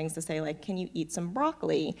providers and things to say like, can you eat some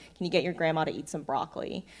broccoli? Can you get your grandma to eat some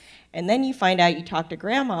broccoli? And then you find out, you talk to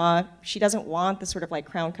grandma, she doesn't want the sort of like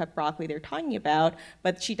crown cut broccoli they're talking about,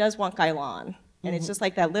 but she does want Gailan. And it's just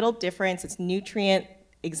like that little difference, it's nutrient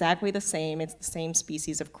exactly the same, it's the same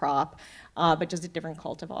species of crop, but just a different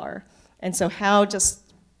cultivar. And so how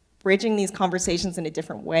just bridging these conversations in a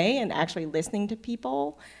different way and actually listening to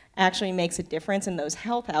people actually makes a difference in those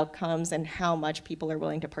health outcomes and how much people are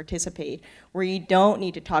willing to participate, where you don't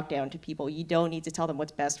need to talk down to people, you don't need to tell them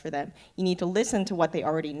what's best for them, you need to listen to what they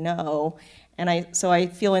already know. And so I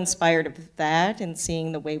feel inspired of that and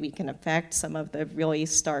seeing the way we can affect some of the really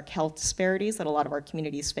stark health disparities that a lot of our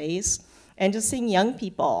communities face. And just seeing young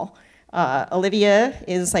people. Olivia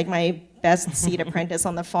is like my best seed apprentice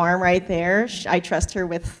on the farm right there. I trust her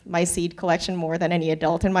with my seed collection more than any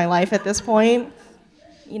adult in my life at this point.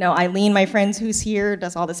 You know, Eileen, my friend who's here,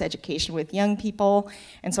 does all this education with young people.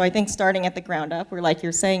 And so I think starting at the ground up, where like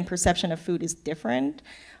you're saying, perception of food is different.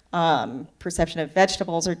 Perception of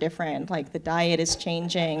vegetables are different, like the diet is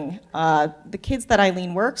changing. The kids that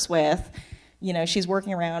Eileen works with, you know, she's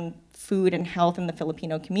working around food and health in the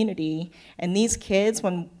Filipino community. And these kids,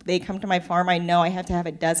 when they come to my farm, I know I have to have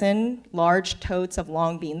a dozen large totes of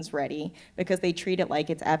long beans ready because they treat it like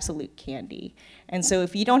it's absolute candy. And so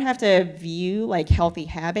if you don't have to view like healthy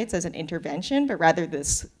habits as an intervention, but rather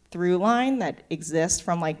this through line that exists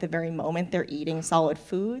from like the very moment they're eating solid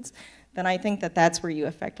foods, then I think that that's where you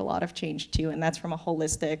affect a lot of change too. And that's from a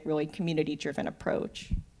holistic, really community-driven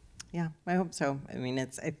approach. Yeah, I hope so. I mean,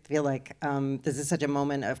 I feel like this is such a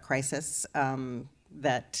moment of crisis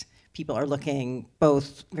that people are looking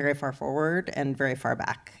both very far forward and very far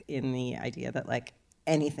back in the idea that like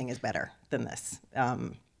anything is better than this,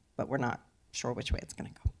 but we're not sure which way it's going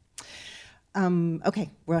to go. Okay,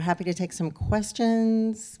 we're happy to take some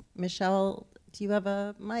questions. Michelle, do you have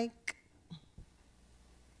a mic?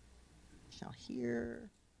 Michelle here.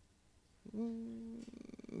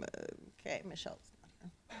 Okay, Michelle's.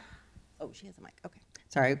 Oh, she has a mic. Okay,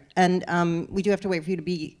 sorry. And we do have to wait for you to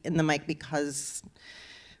be in the mic because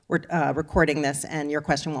we're recording this, and your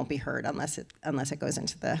question won't be heard unless it goes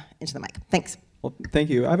into the mic. Thanks. Well,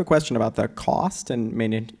 thank you. I have a question about the cost and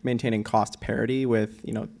maintaining cost parity with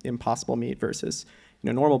Impossible Meat versus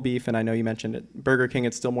normal beef. And I know you mentioned at Burger King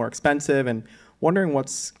it's still more expensive, and wondering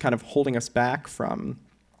what's kind of holding us back from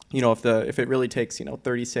if it really takes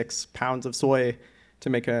 36 pounds of soy to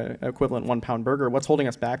make a equivalent 1 pound burger, what's holding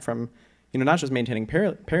us back from not just maintaining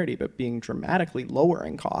parity, but being dramatically lower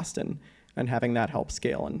in cost and having that help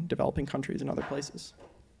scale in developing countries and other places?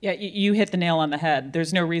 Yeah, you hit the nail on the head.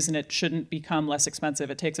 There's no reason it shouldn't become less expensive.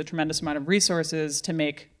 It takes a tremendous amount of resources to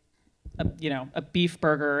make a beef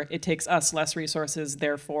burger. It takes us less resources,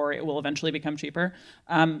 therefore it will eventually become cheaper.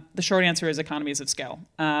 The short answer is economies of scale.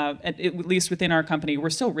 At least within our company,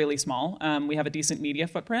 we're still really small. We have a decent media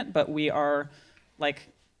footprint, but we are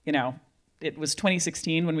it was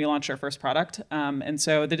 2016 when we launched our first product. And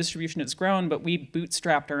so the distribution has grown, but we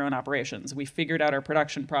bootstrapped our own operations. We figured out our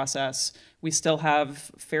production process. We still have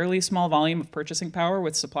fairly small volume of purchasing power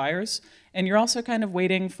with suppliers. And you're also kind of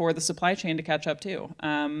waiting for the supply chain to catch up too.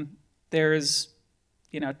 There's,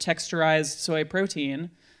 texturized soy protein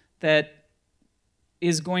that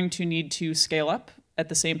is going to need to scale up at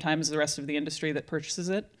the same time as the rest of the industry that purchases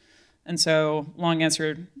it. And so, long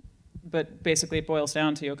answer, but basically it boils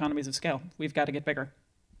down to economies of scale. We've got to get bigger.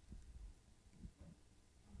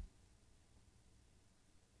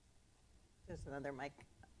 There's another mic.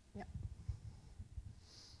 Yeah.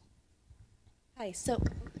 Hi. So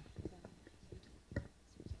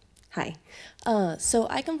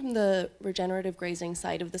I come from the regenerative grazing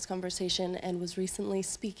side of this conversation and was recently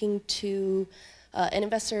speaking to an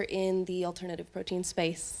investor in the alternative protein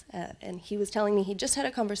space, and he was telling me he just had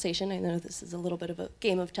a conversation. I know this is a little bit of a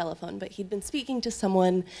game of telephone, but he'd been speaking to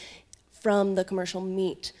someone from the commercial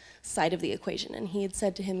meat side of the equation, and he had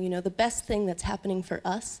said to him, the best thing that's happening for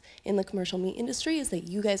us in the commercial meat industry is that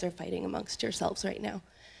you guys are fighting amongst yourselves right now.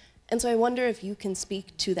 And so I wonder if you can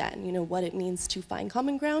speak to that and what it means to find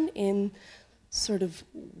common ground in sort of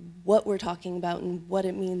what we're talking about and what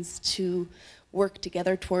it means to work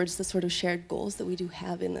together towards the sort of shared goals that we do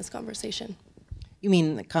have in this conversation. You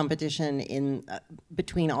mean the competition in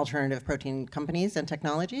between alternative protein companies and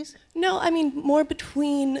technologies? No, I mean more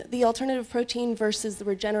between the alternative protein versus the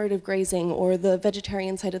regenerative grazing or the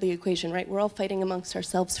vegetarian side of the equation, right? We're all fighting amongst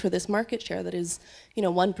ourselves for this market share that is,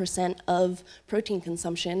 1% of protein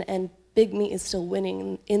consumption, and big meat is still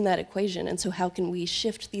winning in that equation. And so how can we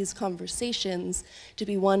shift these conversations to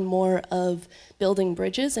be one more of building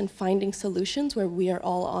bridges and finding solutions where we are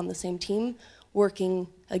all on the same team, working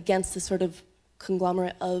against this sort of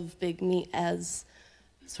conglomerate of big meat as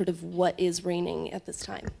sort of what is reigning at this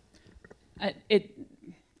time?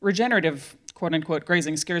 Regenerative, quote unquote,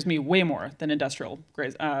 grazing scares me way more than industrial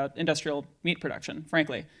meat production,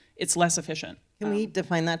 frankly. It's less efficient. Can we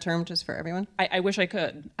define that term just for everyone? I wish I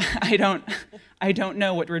could. I don't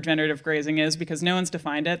know what regenerative grazing is because no one's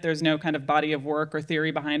defined it. There's no kind of body of work or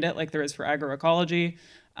theory behind it like there is for agroecology.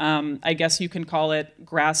 I guess you can call it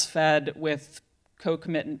grass-fed with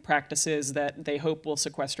co-committant practices that they hope will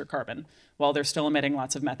sequester carbon while they're still emitting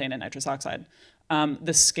lots of methane and nitrous oxide.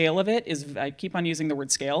 The scale of it is, I keep on using the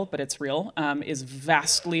word scale, but it's real, is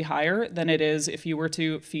vastly higher than it is if you were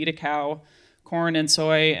to feed a cow corn and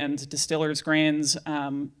soy and distillers grains.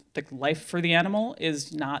 The life for the animal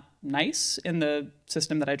is not nice in the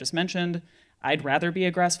system that I just mentioned. I'd rather be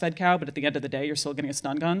a grass-fed cow, but at the end of the day, you're still getting a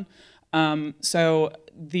stun gun. So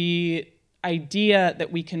the idea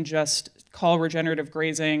that we can just call regenerative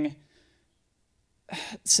grazing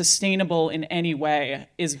sustainable in any way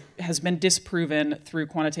has been disproven through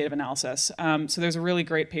quantitative analysis. So there's a really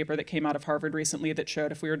great paper that came out of Harvard recently that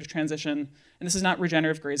showed if we were to transition, and this is not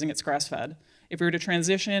regenerative grazing, it's grass-fed, if we were to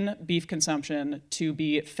transition beef consumption to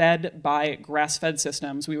be fed by grass-fed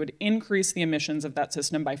systems, we would increase the emissions of that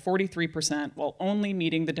system by 43% while only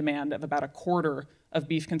meeting the demand of about a quarter of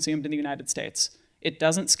beef consumed in the United States. It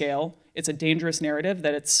doesn't scale. It's a dangerous narrative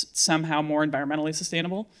that it's somehow more environmentally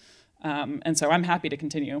sustainable. And so I'm happy to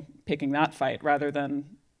continue picking that fight rather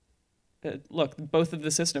than, look, both of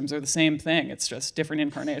the systems are the same thing. It's just different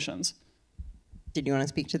incarnations. Did you want to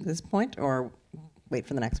speak to this point or wait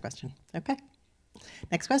for the next question? Okay.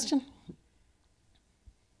 Next question.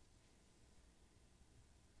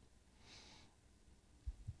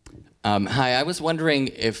 Hi, I was wondering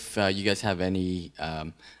if you guys have any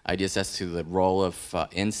ideas as to the role of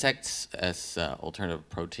insects as alternative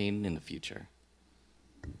protein in the future.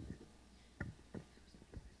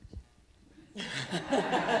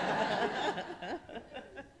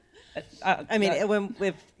 I mean,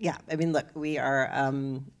 look, we are.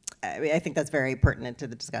 I think that's very pertinent to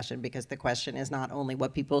the discussion because the question is not only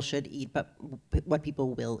what people should eat, but what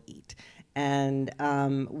people will eat. And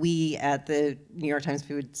we at the New York Times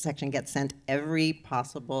food section get sent every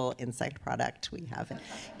possible insect product. We have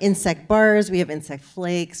insect bars, we have insect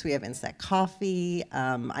flakes, we have insect coffee.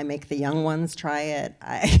 I make the young ones try it.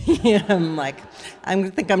 I think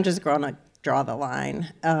I'm just going to draw the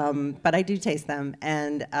line. But I do taste them,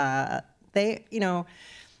 and they,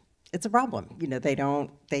 it's a problem.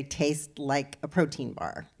 They taste like a protein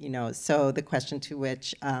bar, so the question to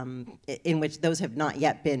which, in which those have not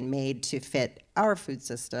yet been made to fit our food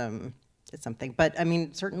system is something. But I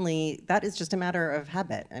mean, certainly that is just a matter of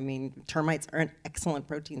habit. I mean, termites are an excellent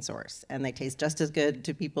protein source and they taste just as good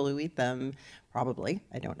to people who eat them, probably,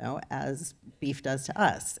 I don't know, as beef does to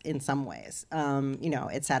us in some ways.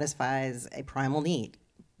 It satisfies a primal need,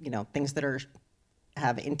 things that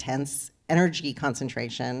have intense energy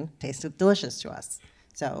concentration taste delicious to us.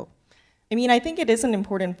 So, I mean, I think it is an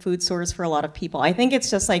important food source for a lot of people. I think it's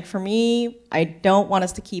just like, for me, I don't want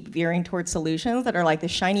us to keep veering towards solutions that are like the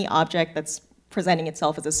shiny object that's presenting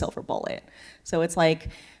itself as a silver bullet. So it's like,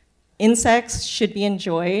 insects should be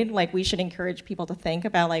enjoyed. Like, we should encourage people to think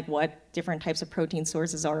about like what different types of protein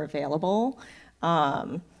sources are available.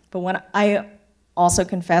 But when I also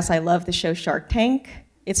confess I love the show Shark Tank.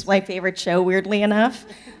 It's my favorite show, weirdly enough.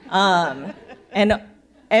 And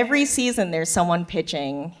every season there's someone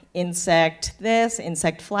pitching insect this,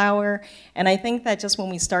 insect flower. And I think that just when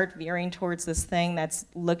we start veering towards this thing that's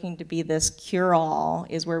looking to be this cure-all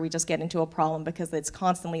is where we just get into a problem, because it's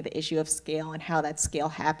constantly the issue of scale and how that scale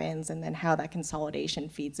happens and then how that consolidation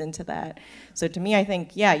feeds into that. So to me, I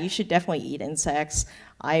think, yeah, you should definitely eat insects.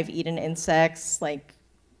 I've eaten insects, like,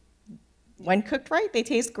 when cooked right, they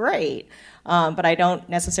taste great. But I don't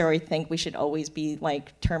necessarily think we should always be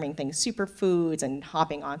like terming things superfoods and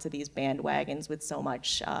hopping onto these bandwagons with so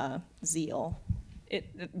much zeal.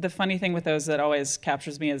 The funny thing with those that always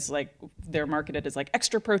captures me is like they're marketed as like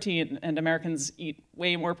extra protein, and Americans eat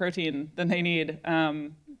way more protein than they need.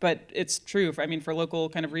 But it's true. For local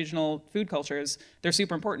kind of regional food cultures, they're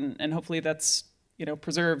super important, and hopefully that's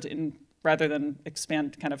preserved in rather than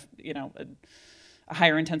expand kind of a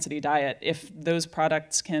higher intensity diet. If those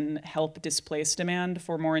products can help displace demand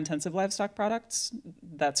for more intensive livestock products,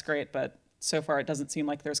 that's great, but so far it doesn't seem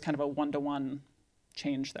like there's kind of a one-to-one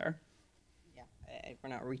change there. Yeah, we're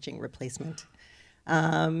not reaching replacement.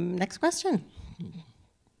 Next question.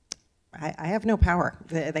 I have no power.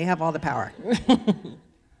 They have all the power.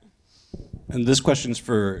 And this question's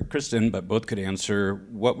for Kristen, but both could answer.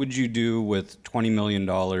 What would you do with $20 million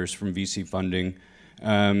from VC funding?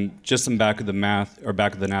 Just some back of the math, or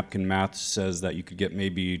back of the napkin math says that you could get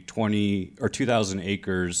maybe 20 or 2,000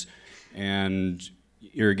 acres and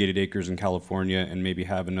irrigated acres in California, and maybe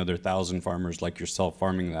have another 1,000 farmers like yourself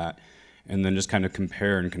farming that. And then just kind of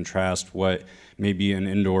compare and contrast what maybe an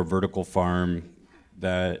indoor vertical farm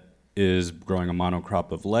that is growing a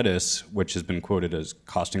monocrop of lettuce, which has been quoted as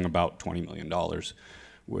costing about $20 million,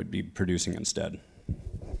 would be producing instead.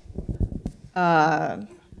 Not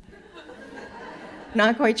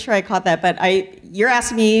quite sure I caught that, but you're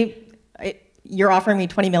asking me, you're offering me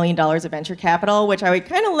 $20 million of venture capital, which I would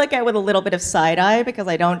kind of look at with a little bit of side eye because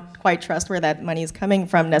I don't quite trust where that money is coming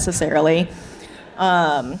from necessarily.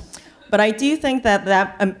 But I do think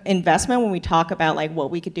that investment, when we talk about like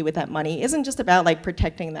what we could do with that money, isn't just about like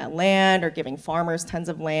protecting that land or giving farmers tons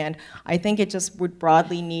of land. I think it just would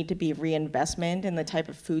broadly need to be reinvestment in the type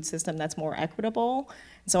of food system that's more equitable.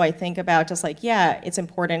 So I think about just like, yeah, it's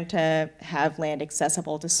important to have land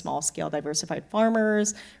accessible to small-scale diversified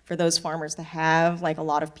farmers, for those farmers to have like a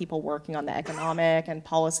lot of people working on the economic and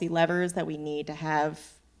policy levers that we need to have,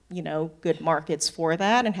 you know, good markets for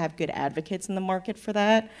that and have good advocates in the market for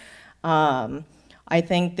that. I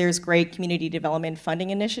think there's great community development funding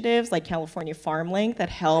initiatives like California Farm Link that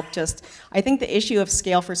help just, I think the issue of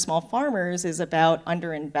scale for small farmers is about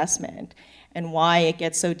underinvestment, and why it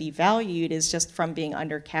gets so devalued is just from being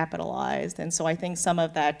undercapitalized. And so I think some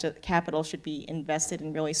of that capital should be invested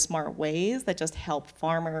in really smart ways that just help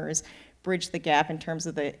farmers bridge the gap in terms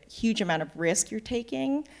of the huge amount of risk you're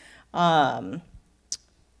taking.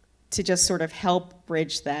 To just sort of help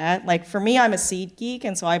bridge that. Like for me, I'm a seed geek,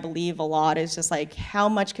 and so I believe a lot is just like, how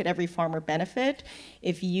much could every farmer benefit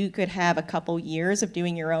if you could have a couple years of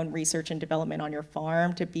doing your own research and development on your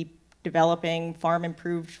farm to be developing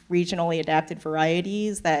farm-improved, regionally adapted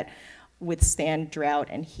varieties that withstand drought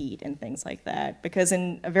and heat and things like that. Because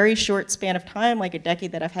in a very short span of time, like a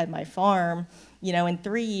decade that I've had my farm, you know, in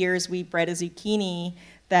 3 years we bred a zucchini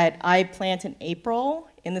that I plant in April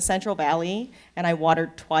in the Central Valley, and I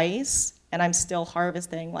watered twice, and I'm still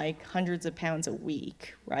harvesting like hundreds of pounds a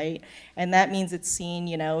week, right? And that means it's seen,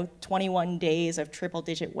 you know, 21 days of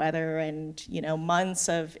triple-digit weather and, you know, months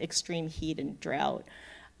of extreme heat and drought.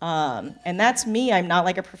 And that's me. I'm not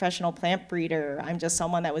like a professional plant breeder. I'm just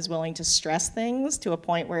someone that was willing to stress things to a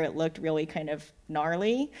point where it looked really kind of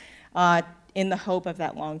gnarly in the hope of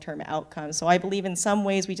that long-term outcome. So I believe in some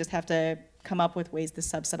ways we just have to come up with ways to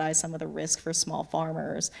subsidize some of the risk for small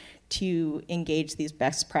farmers to engage these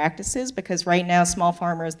best practices, because right now small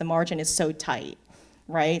farmers, the margin is so tight,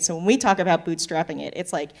 right? So when we talk about bootstrapping it,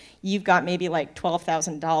 it's like you've got maybe like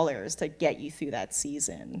 $12,000 to get you through that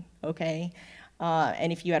season, okay?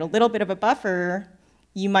 And if you had a little bit of a buffer,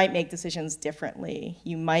 you might make decisions differently.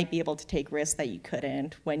 You might be able to take risks that you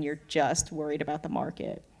couldn't when you're just worried about the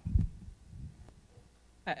market.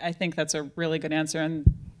 I think that's a really good answer.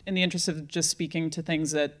 And in the interest of just speaking to things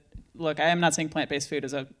that, look, I am not saying plant-based food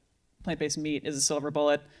is a plant-based meat is a silver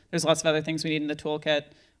bullet. There's lots of other things we need in the toolkit.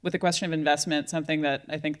 With the question of investment, something that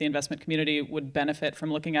I think the investment community would benefit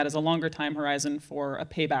from looking at is a longer time horizon for a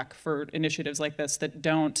payback for initiatives like this that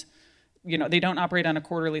don't, you know, they don't operate on a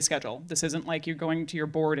quarterly schedule. This isn't like you're going to your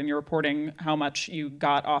board and you're reporting how much you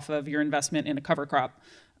got off of your investment in a cover crop.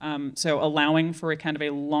 So allowing for a kind of a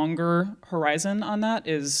longer horizon on that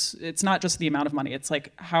is, it's not just the amount of money, it's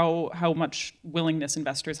like how much willingness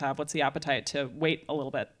investors have, what's the appetite to wait a little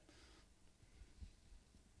bit.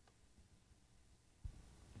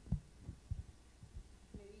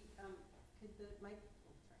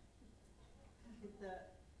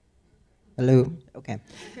 Hello. Okay.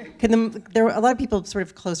 There were a lot of people sort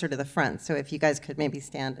of closer to the front, so if you guys could maybe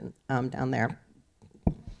stand down there.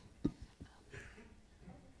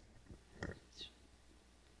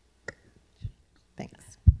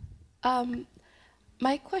 Thanks.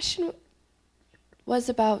 My question was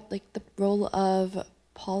about like the role of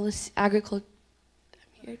policy,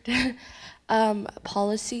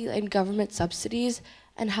 policy and government subsidies,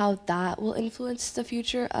 and how that will influence the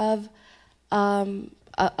future of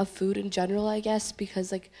food in general, I guess,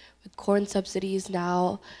 because like with corn subsidies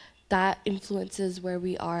now, that influences where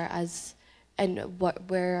we are as, and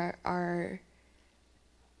where our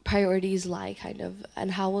priorities lie, kind of,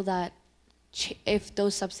 and how will that if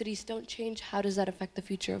those subsidies don't change, how does that affect the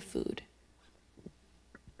future of food?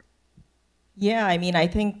 Yeah, I mean, I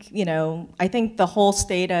think, I think the whole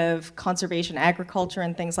state of conservation agriculture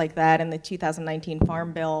and things like that in the 2019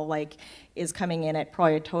 Farm Bill, like, is coming in at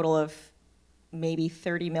probably a total of maybe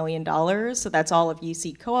 $30 million. So that's all of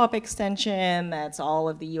UC co-op extension, that's all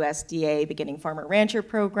of the USDA beginning farmer rancher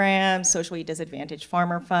programs, socially disadvantaged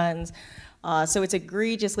farmer funds. So it's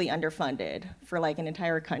egregiously underfunded for like an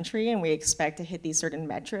entire country, and we expect to hit these certain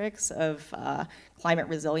metrics of climate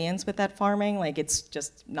resilience with that farming. Like, it's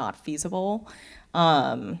just not feasible.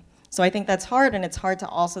 So I think that's hard, and it's hard to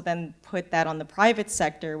also then put that on the private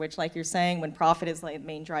sector, which, like you're saying, when profit is like the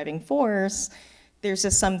main driving force, there's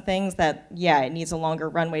just some things that, yeah, it needs a longer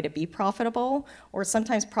runway to be profitable, or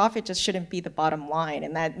sometimes profit just shouldn't be the bottom line.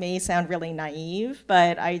 And that may sound really naive,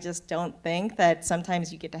 but I just don't think that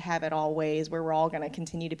sometimes you get to have it all ways where we're all gonna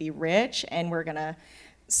continue to be rich and we're gonna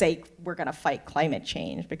say we're gonna fight climate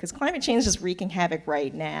change, because climate change is wreaking havoc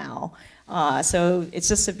right now. So it's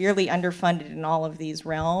just severely underfunded in all of these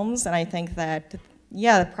realms. And I think that,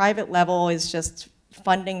 yeah, the private level is just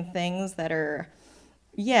funding things that are,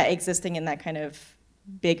 yeah, existing in that kind of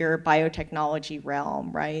bigger biotechnology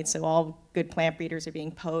realm, right? So all good plant breeders are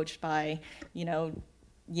being poached by,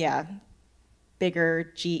 yeah,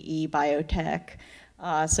 bigger GE biotech.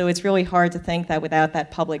 So it's really hard to think that without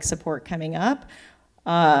that public support coming up,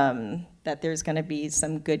 that there's gonna be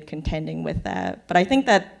some good contending with that. But I think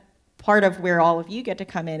that part of where all of you get to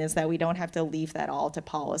come in is that we don't have to leave that all to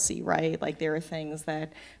policy, right? Like, there are things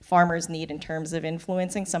that farmers need in terms of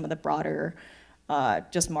influencing some of the broader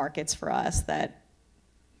just markets for us that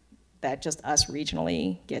just us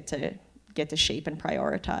regionally get to shape and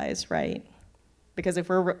prioritize, right? Because if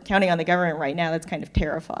we're counting on the government right now, that's kind of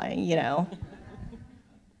terrifying, Anybody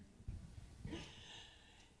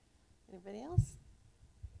else?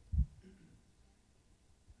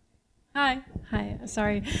 Hi.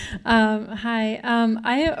 Sorry.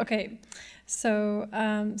 Okay. So,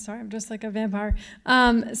 sorry, I'm just like a vampire.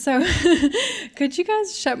 So, could you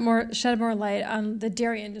guys shed more light on the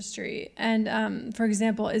dairy industry? And for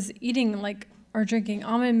example, is eating like or drinking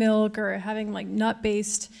almond milk or having like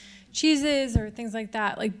nut-based cheeses or things like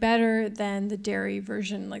that like better than the dairy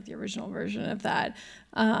version, like the original version of that?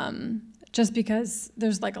 Just because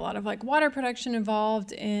there's like a lot of like water production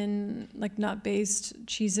involved in like nut-based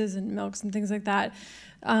cheeses and milks and things like that.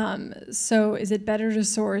 So, is it better to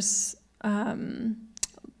source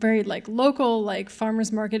very like local, like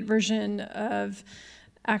farmers market version of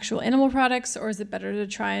actual animal products, or is it better to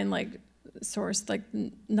try and like source like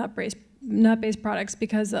nut-based products?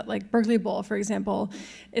 Because at like Berkeley Bowl, for example,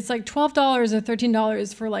 it's like $12 or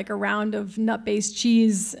 $13 for like a round of nut-based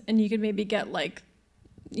cheese, and you could maybe get like,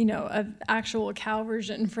 an actual cow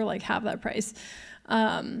version for like half that price.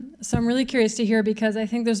 So I'm really curious to hear, because I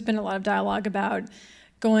think there's been a lot of dialogue about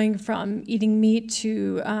going from eating meat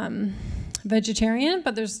to vegetarian,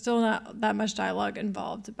 but there's still not that much dialogue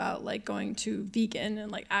involved about like going to vegan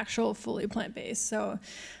and like actual fully plant-based. So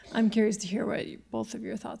I'm curious to hear what both of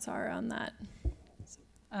your thoughts are on that.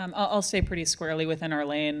 I'll stay pretty squarely within our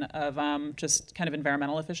lane of just kind of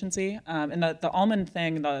environmental efficiency. And the almond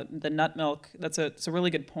thing, the nut milk, it's a really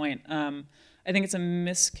good point. I think it's a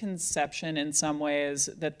misconception in some ways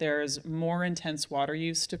that there's more intense water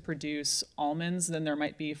use to produce almonds than there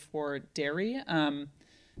might be for dairy.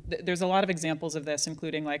 There's a lot of examples of this,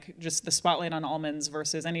 including like just the spotlight on almonds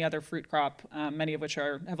versus any other fruit crop, many of which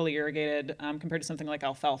are heavily irrigated, compared to something like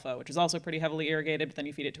alfalfa, which is also pretty heavily irrigated, but then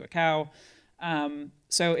you feed it to a cow.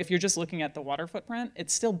 So if you're just looking at the water footprint,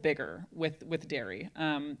 it's still bigger with dairy.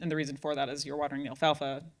 And the reason for that is you're watering the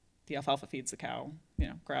alfalfa feeds the cow,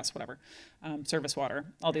 grass, whatever, service water,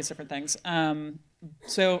 all these different things.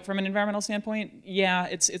 So from an environmental standpoint, yeah,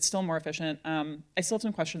 it's still more efficient. I still have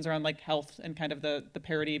some questions around like health and kind of the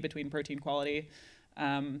parity between protein quality.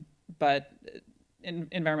 But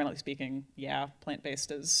environmentally speaking, yeah,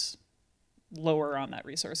 plant-based is lower on that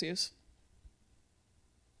resource use.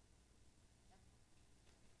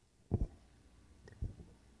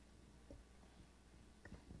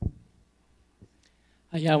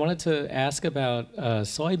 Yeah, I wanted to ask about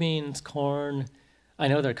soybeans, corn. I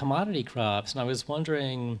know they're commodity crops, and I was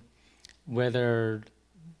wondering whether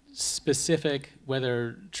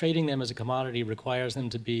trading them as a commodity requires them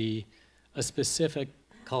to be a specific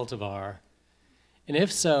cultivar. And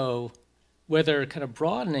if so, whether kind of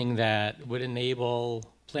broadening that would enable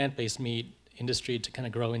plant-based meat industry to kind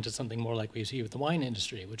of grow into something more like we see with the wine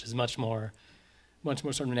industry, which is much more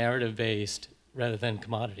sort of narrative-based rather than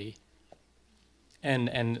commodity.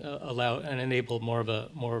 And allow and enable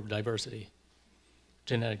more diversity,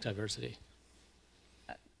 genetic diversity.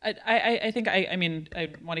 I think, I mean, I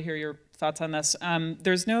want to hear your thoughts on this.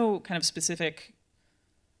 There's no kind of specific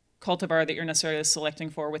cultivar that you're necessarily selecting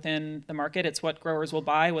for within the market. It's what growers will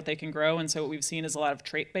buy, what they can grow, and so what we've seen is a lot of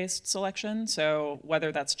trait-based selection. So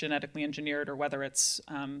whether that's genetically engineered or whether it's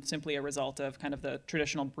simply a result of kind of the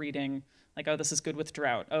traditional breeding, like, oh, this is good with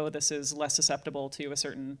drought, oh, this is less susceptible to a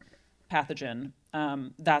certain pathogen,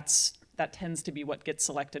 that tends to be what gets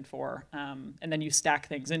selected for. And then you stack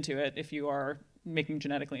things into it if you are making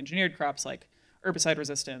genetically engineered crops like herbicide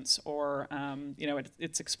resistance, or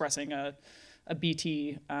it's expressing a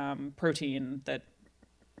BT protein that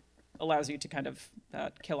allows you to kind of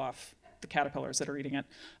kill off the caterpillars that are eating it.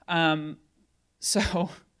 So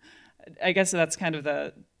I guess that's kind of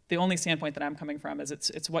the only standpoint that I'm coming from, is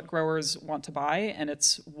it's what growers want to buy and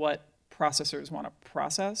it's what processors want to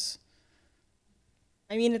process.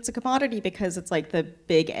 I mean, it's a commodity because it's like the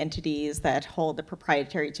big entities that hold the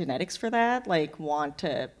proprietary genetics for that, like, want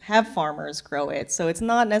to have farmers grow it. So it's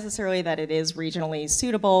not necessarily that it is regionally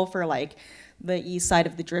suitable for like the east side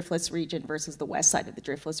of the driftless region versus the west side of the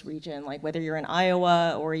driftless region. Like, whether you're in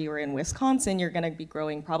Iowa or you're in Wisconsin, you're going to be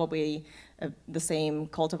growing probably the same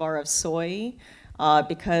cultivar of soy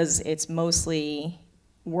because it's mostly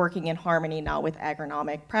working in harmony not with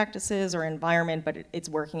agronomic practices or environment, but it's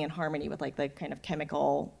working in harmony with like the kind of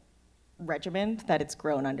chemical regimen that it's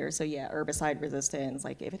grown under. So yeah, herbicide resistance,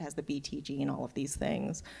 like if it has the BT gene, all of these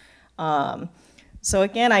things. So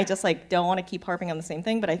again, I just like don't want to keep harping on the same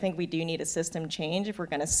thing, but I think we do need a system change if we're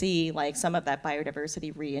going to see like some of that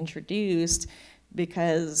biodiversity reintroduced,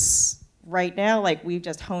 because right now, like, we've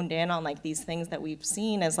just honed in on like these things that we've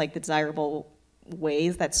seen as like the desirable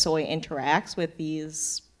ways that soy interacts with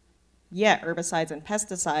these, herbicides and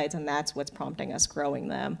pesticides, and that's what's prompting us growing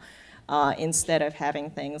them. Instead of having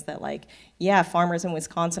things that like, farmers in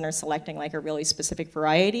Wisconsin are selecting like a really specific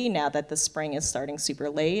variety now that the spring is starting super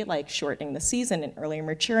late, like shortening the season and earlier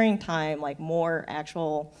maturing time, like more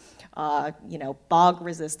actual, bog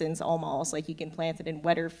resistance almost, like you can plant it in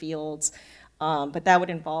wetter fields. But that would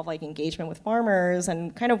involve like engagement with farmers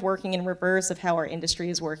and kind of working in reverse of how our industry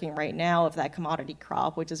is working right now of that commodity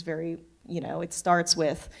crop, which is very, it starts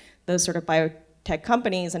with those sort of biotech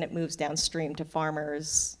companies and it moves downstream to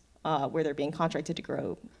farmers where they're being contracted to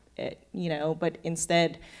grow it, but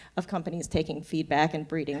instead of companies taking feedback and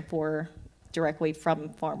breeding directly from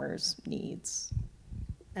farmers' needs.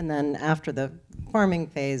 And then after the farming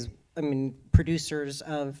phase, I mean, producers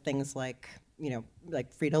of things like,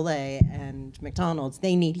 like Frito-Lay and McDonald's,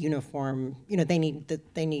 they need uniform, they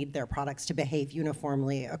need their products to behave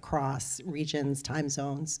uniformly across regions, time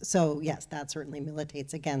zones. So yes, that certainly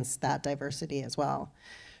militates against that diversity as well.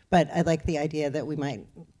 But I like the idea that we might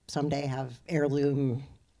someday have heirloom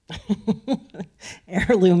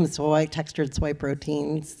soy, textured soy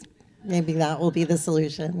proteins. Maybe that will be the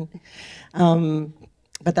solution.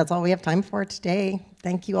 But that's all we have time for today.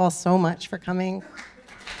 Thank you all so much for coming.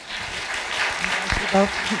 Thank you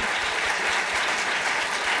both.